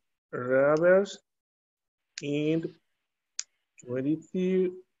is Rivers in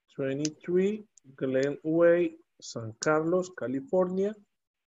 23 Glenway, San Carlos, California,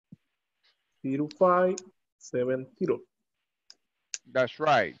 0570. That's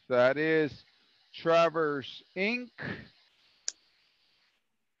right. That is Travers Inc.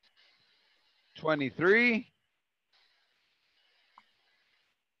 23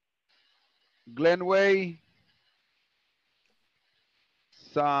 Glenway,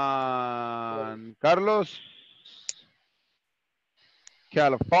 San Carlos,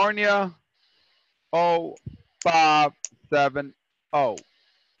 California, 0570.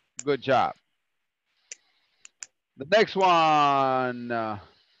 Good job. The next one,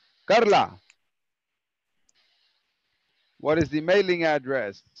 Carla. What is the mailing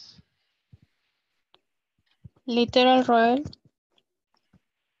address? Literal Road.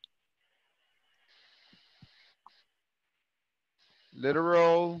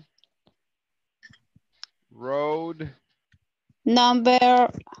 Literal Road.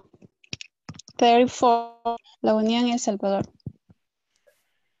 Number 34, La Unión, El Salvador.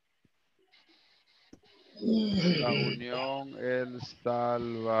 La Unión, El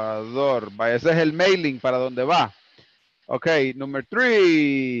Salvador. Vaya, ese es el mailing para donde va. Okay, number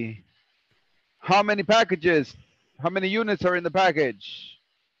 3. How many packages? How many units are in the package?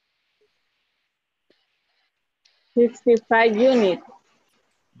 65 units.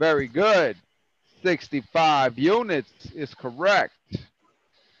 Very good. 65 units is correct.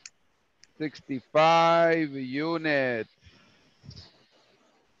 65 units.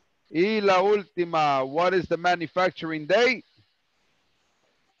 Y la última, what is the manufacturing date?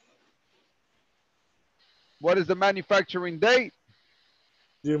 What is the manufacturing date?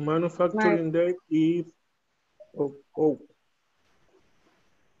 The manufacturing date is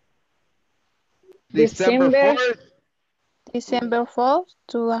December 4th. December 4th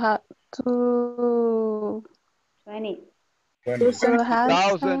to 20.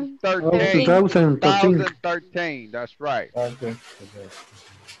 2013. 2013. That's right. Okay.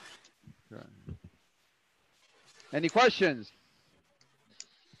 Any questions?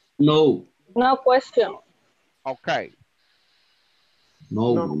 No. No question. Okay.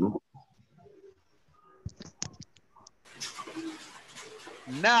 No.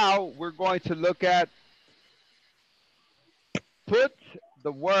 Now we're going to look at put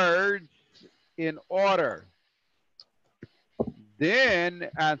the words in order. Then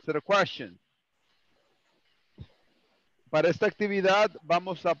answer the question. Para esta actividad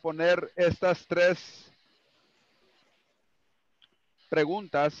vamos a poner estas 3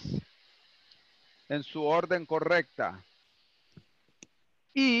 preguntas en su orden correcta.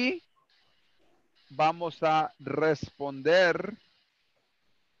 Y vamos a responder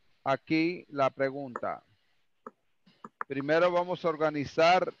aquí la pregunta. Primero vamos a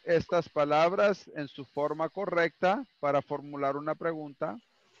organizar estas palabras en su forma correcta para formular una pregunta.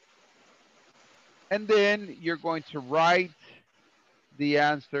 And then you're going to write the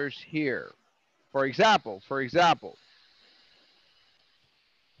answers here. For example,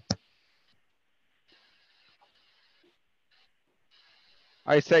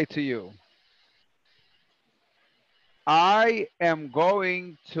 I say to you, I am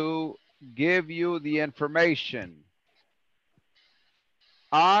going to give you the information.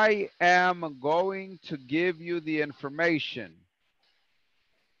 I am going to give you the information.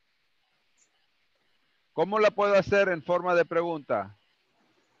 ¿Cómo la puedo hacer en forma de pregunta?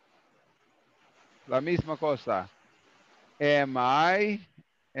 La misma cosa. Am I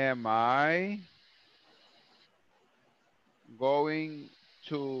going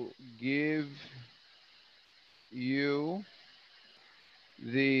to give you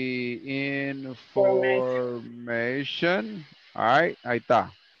the information. All right, ahí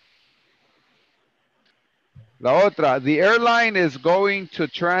está. La otra, the airline is going to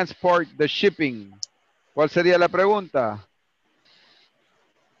transport the shipping. ¿Cuál sería la pregunta?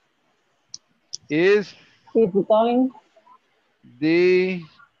 Is It's going the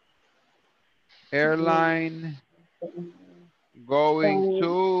airline going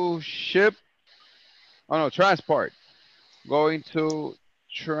to ship? Oh no, transport. Going to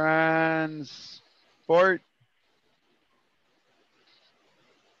transport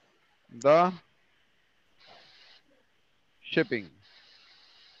the shipping.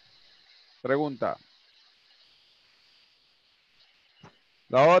 Pregunta.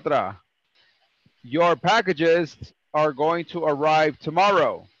 La otra. Your packages are going to arrive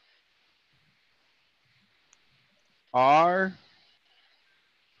tomorrow. Are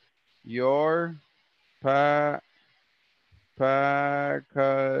your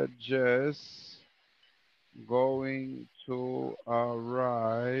packages going to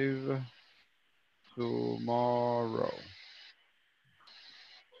arrive tomorrow?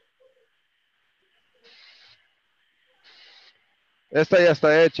 Esta ya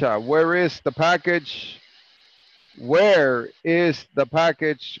está hecha. Where is the package? Where is the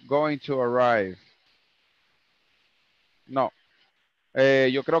package going to arrive? No.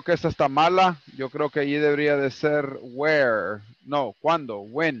 Yo creo que esta está mala. Yo creo que allí debería de ser where. No, ¿cuándo?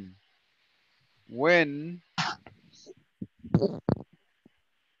 When.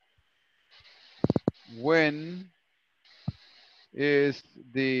 When is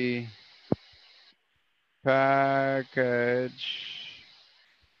the package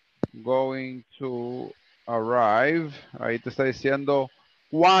going to arrive? Ahí te está diciendo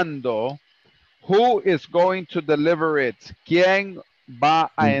cuándo. Who is going to deliver it? ¿Quién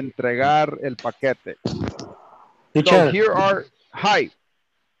va a entregar el paquete? So Teacher, here are, hi.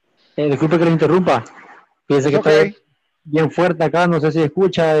 disculpe que le interrumpa. Fíjese It's que está okay. bien fuerte acá, no sé si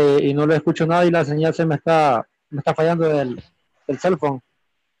escucha y no lo escucho nada y la señal me está fallando del cell phone.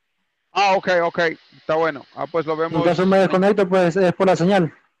 Ah, ok, ok. Está bueno. Ah, pues lo En caso vemos. me desconecto, pues es por la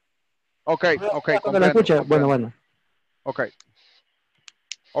señal. Ok, ok, Cuando la comprendo, escuche, bueno, comprendo. bueno. Okay.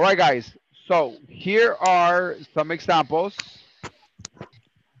 All right, guys. So here are some examples.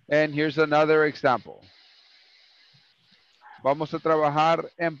 And here's another example. Vamos a trabajar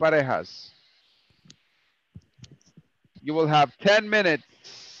en parejas. You will have 10 minutes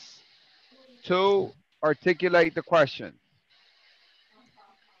to articulate the question.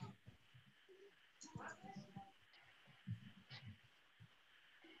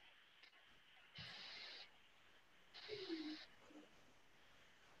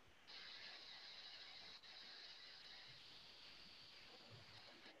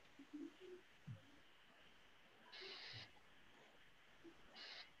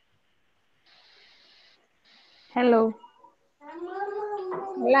 hello.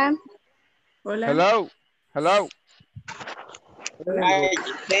 Hola. Hola. Hello. Hello. Hi,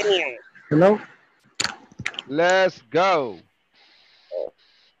 Yesenia. Hello. Let's go.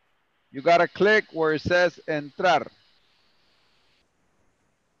 You got to click where it says entrar.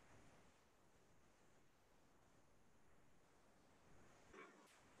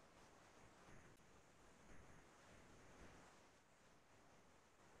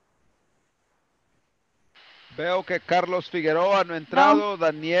 Veo que Carlos Figueroa no ha No. entrado,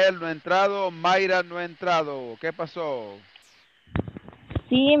 Daniel no ha entrado, Mayra no ha entrado. ¿Qué pasó?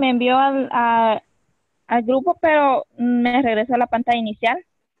 Sí, me envió al grupo, pero me regresó a la pantalla inicial.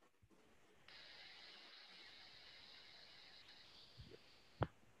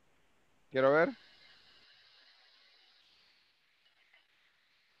 Quiero ver.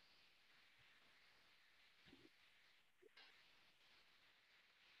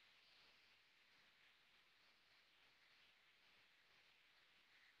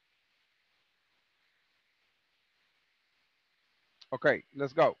 Okay,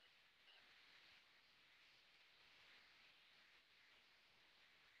 let's go.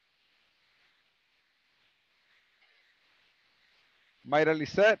 Mayra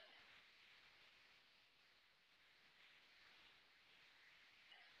Lisette.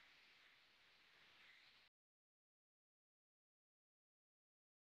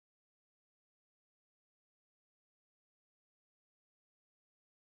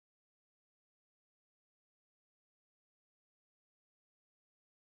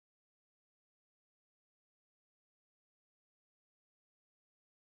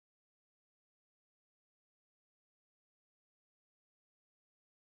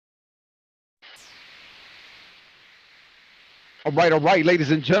 All right, ladies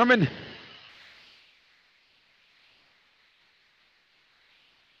and gentlemen.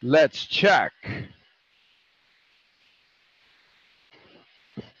 Let's check.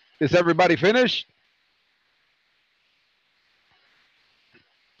 Is everybody finished?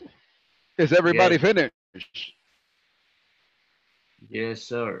 Is everybody Yes. finished? Yes,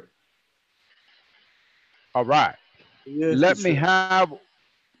 sir. All right. Yes, Let me teacher.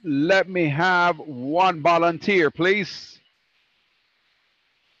 have one volunteer, please.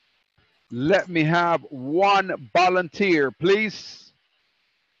 Let me have one volunteer, please.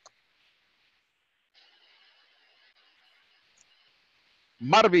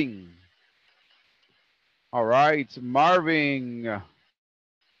 Marvin. All right, Marvin.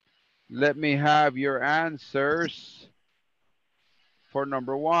 Let me have your answers for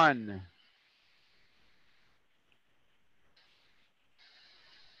number one.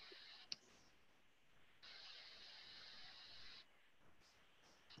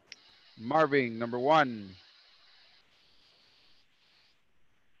 Marvin, number one.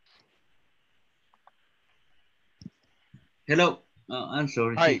 Hello. I'm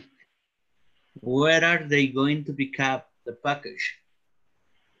sorry. Hi. Where are they going to pick up the package?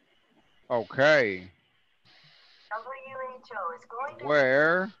 Okay.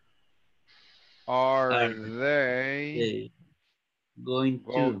 Where are they going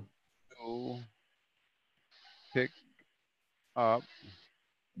going to to pick up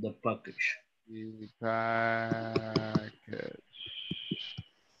the package? the package?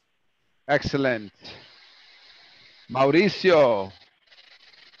 Excellent. Mauricio,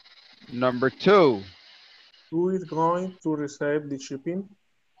 number two. Who is going to receive the shipping?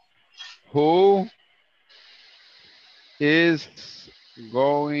 Who is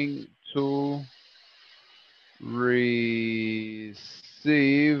going to receive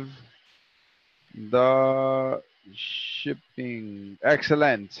the shipping?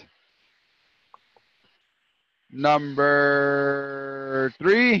 Excellent. Number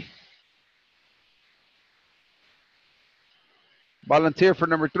three. Volunteer for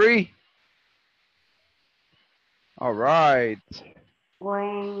number three. All right.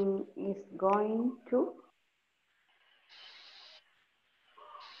 When is going to?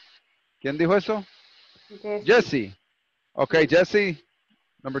 ¿Quién dijo eso? Jesse. Jesse. Okay, Jesse.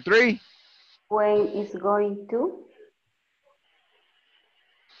 Number three. When is going to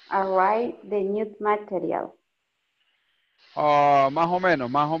arrive the new material? Más o menos,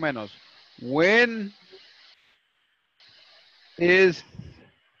 más o menos. When is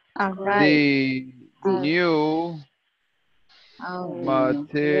the new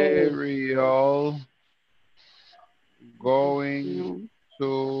material going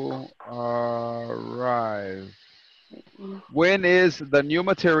to arrive? When is the new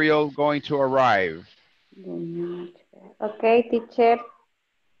material going to arrive? Okay, teacher.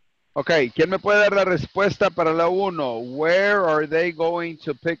 Okay, ¿quién me puede dar la respuesta para la uno? Where are they going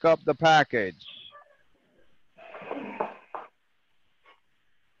to pick up the package?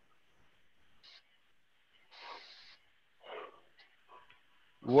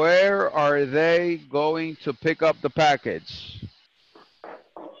 Where are they going to pick up the package?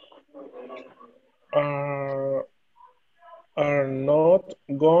 Are not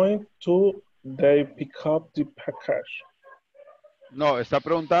going to they pick up the package? No, está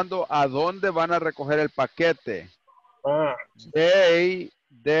preguntando a dónde van a recoger el paquete. Ah. They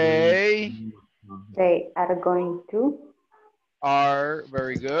are going to. Are,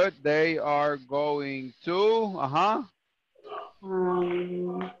 very good. They are going to,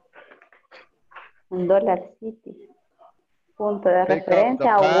 Dollar City. Punto de pick up the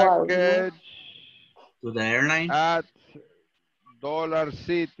referencia o package to the airline at Dollar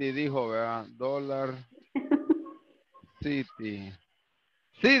City, dijo, ¿verdad? Dollar City.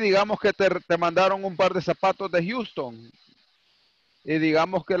 Sí, digamos que te mandaron un par de zapatos de Houston. Y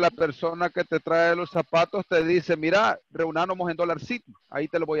digamos que la persona que te trae los zapatos te dice, mira, reunamos en Dollar City. Ahí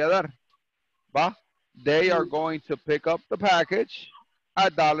te lo voy a dar. ¿Va? They are going to pick up the package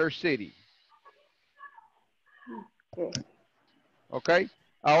at Dollar City. Okay.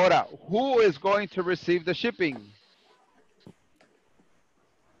 Ahora, who is going to receive the shipping?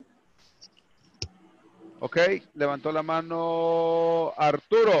 Okay. Levantó la mano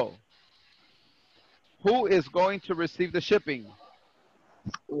Arturo. Who is going to receive the shipping?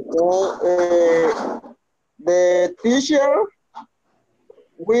 The teacher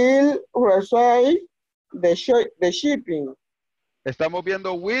will receive the shipping. ¿Estamos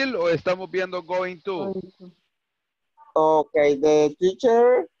viendo will o estamos viendo going to? Okay, the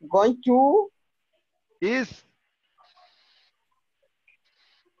teacher going to is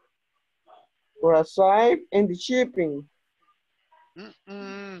receive in the shipping.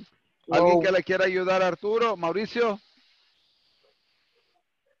 ¿Alguien No. que le quiera ayudar a Arturo? Mauricio.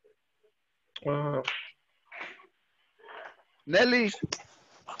 Nelly.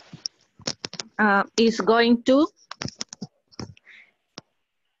 Is going to.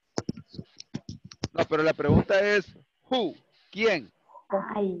 No, pero la pregunta es, who? ¿Quién?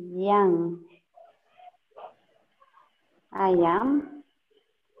 I am. I am.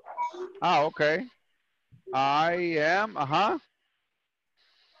 Ah, okay. I am, ajá.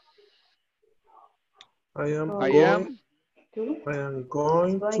 I am I going. am. I am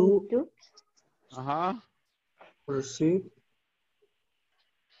going to Ajá. receive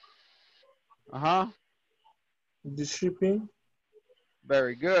Ajá. the shipping.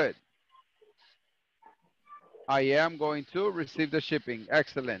 Very good. I am going to receive the shipping.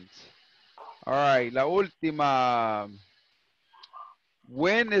 Excellent. All right, la última.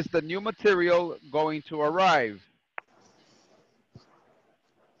 When is the new material going to arrive?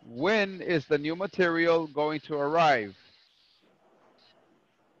 When is the new material going to arrive?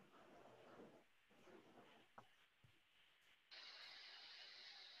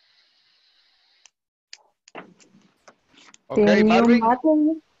 Okay, Marvin.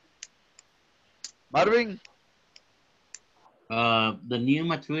 Marvin. The new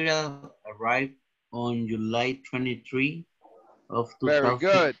material arrived on July 23 of Very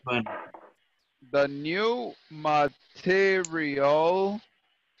good. 2020. The new material.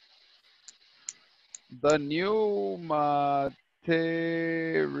 The new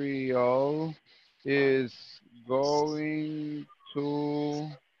material is going to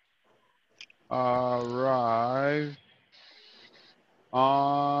arrive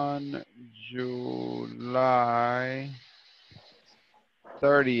on July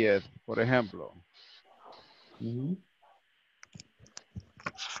 30th, por ejemplo.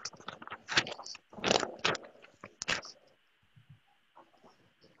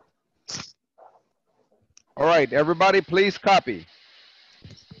 All right, everybody, please copy.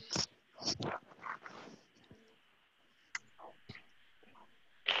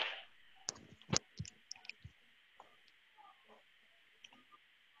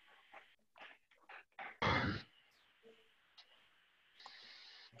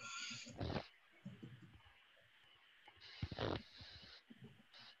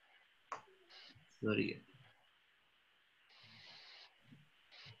 Sorry.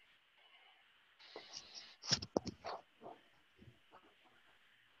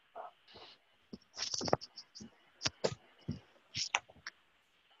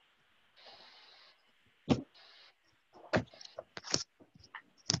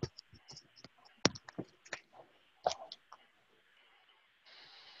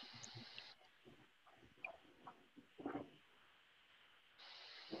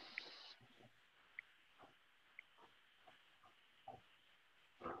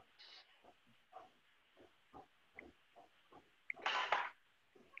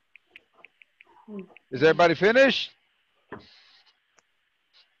 Is everybody finished?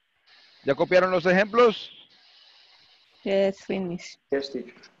 ¿Ya copiaron los ejemplos? Yes, finish. Yes,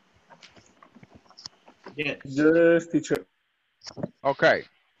 teacher. Yes, teacher. Okay.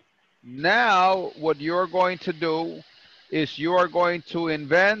 Now, what you're going to do is you are going to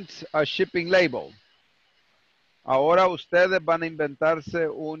invent a shipping label. Ahora ustedes van a inventarse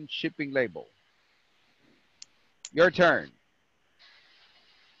un shipping label. Your turn.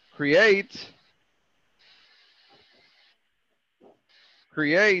 Create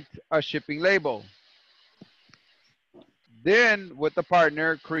a shipping label. Then, with the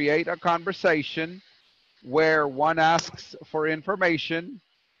partner, create a conversation where one asks for information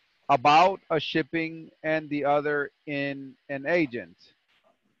about a shipping and the other in an agent.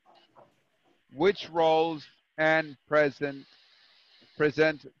 Which roles and present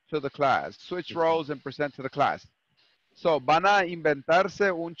to the class. Switch roles and present to the class. So, van a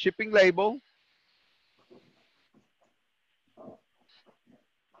inventarse un shipping label.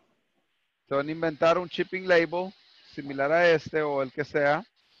 Se van a inventar un shipping label similar a este o el que sea.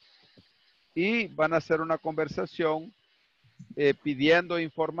 Y van a hacer una conversación pidiendo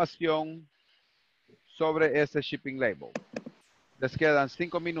información sobre ese shipping label. Les quedan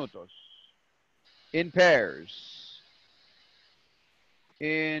 5 minutos. In pairs.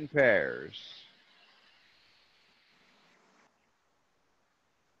 In pairs.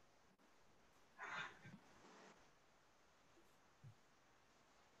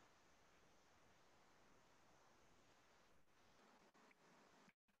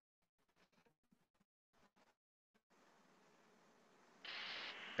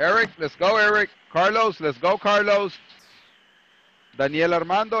 Eric, let's go, Eric. Carlos, let's go, Carlos. Daniel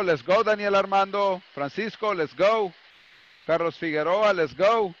Armando, let's go, Daniel Armando. Francisco, let's go. Carlos Figueroa, let's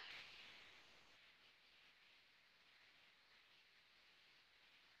go.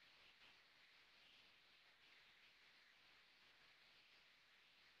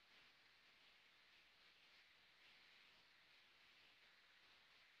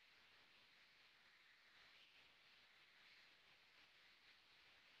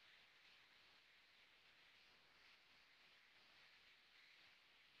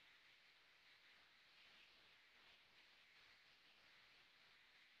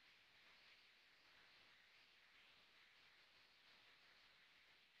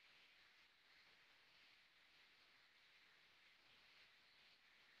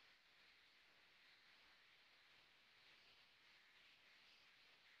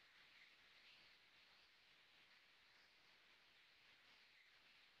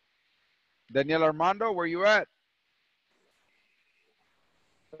 Daniel Armando, where you at?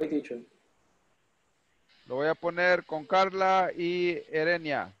 Hi, teacher. Lo voy a poner con Carla y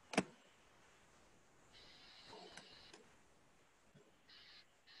Erenia.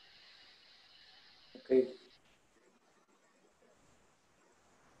 Okay.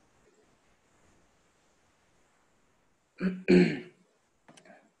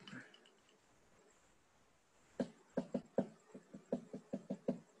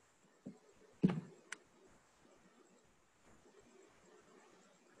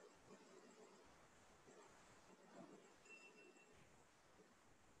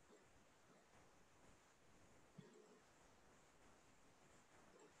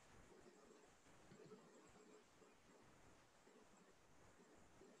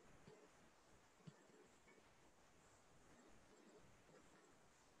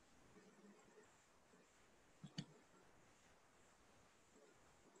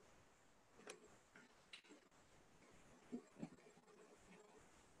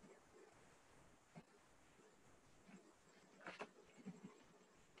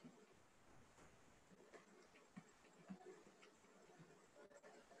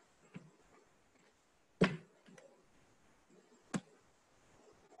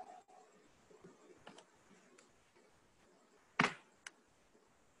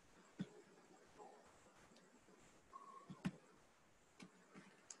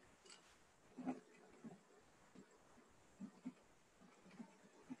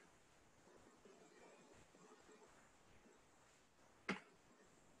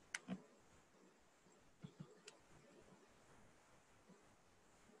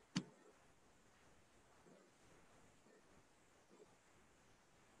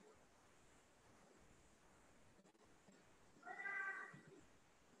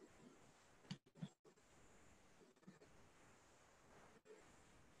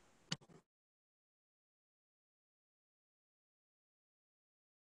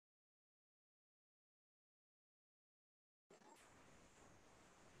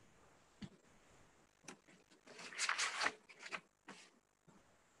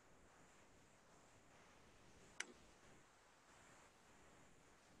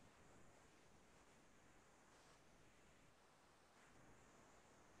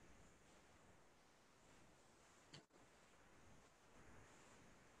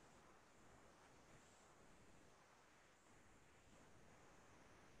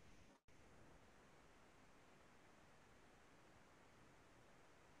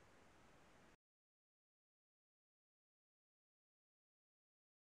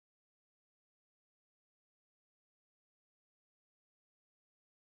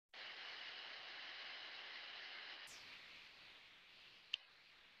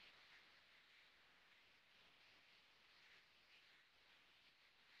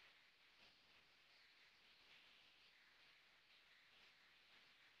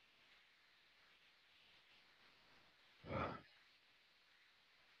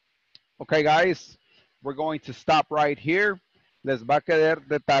 Okay, guys, we're going to stop right here. Les va a quedar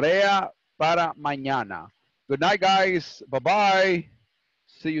de tarea para mañana. Good night, guys. Bye-bye.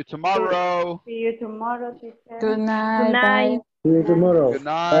 See you tomorrow. See you tomorrow, teacher. Good Good night. Bye. night. See you tomorrow. Good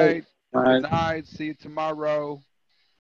Bye. night. Good night. See you tomorrow.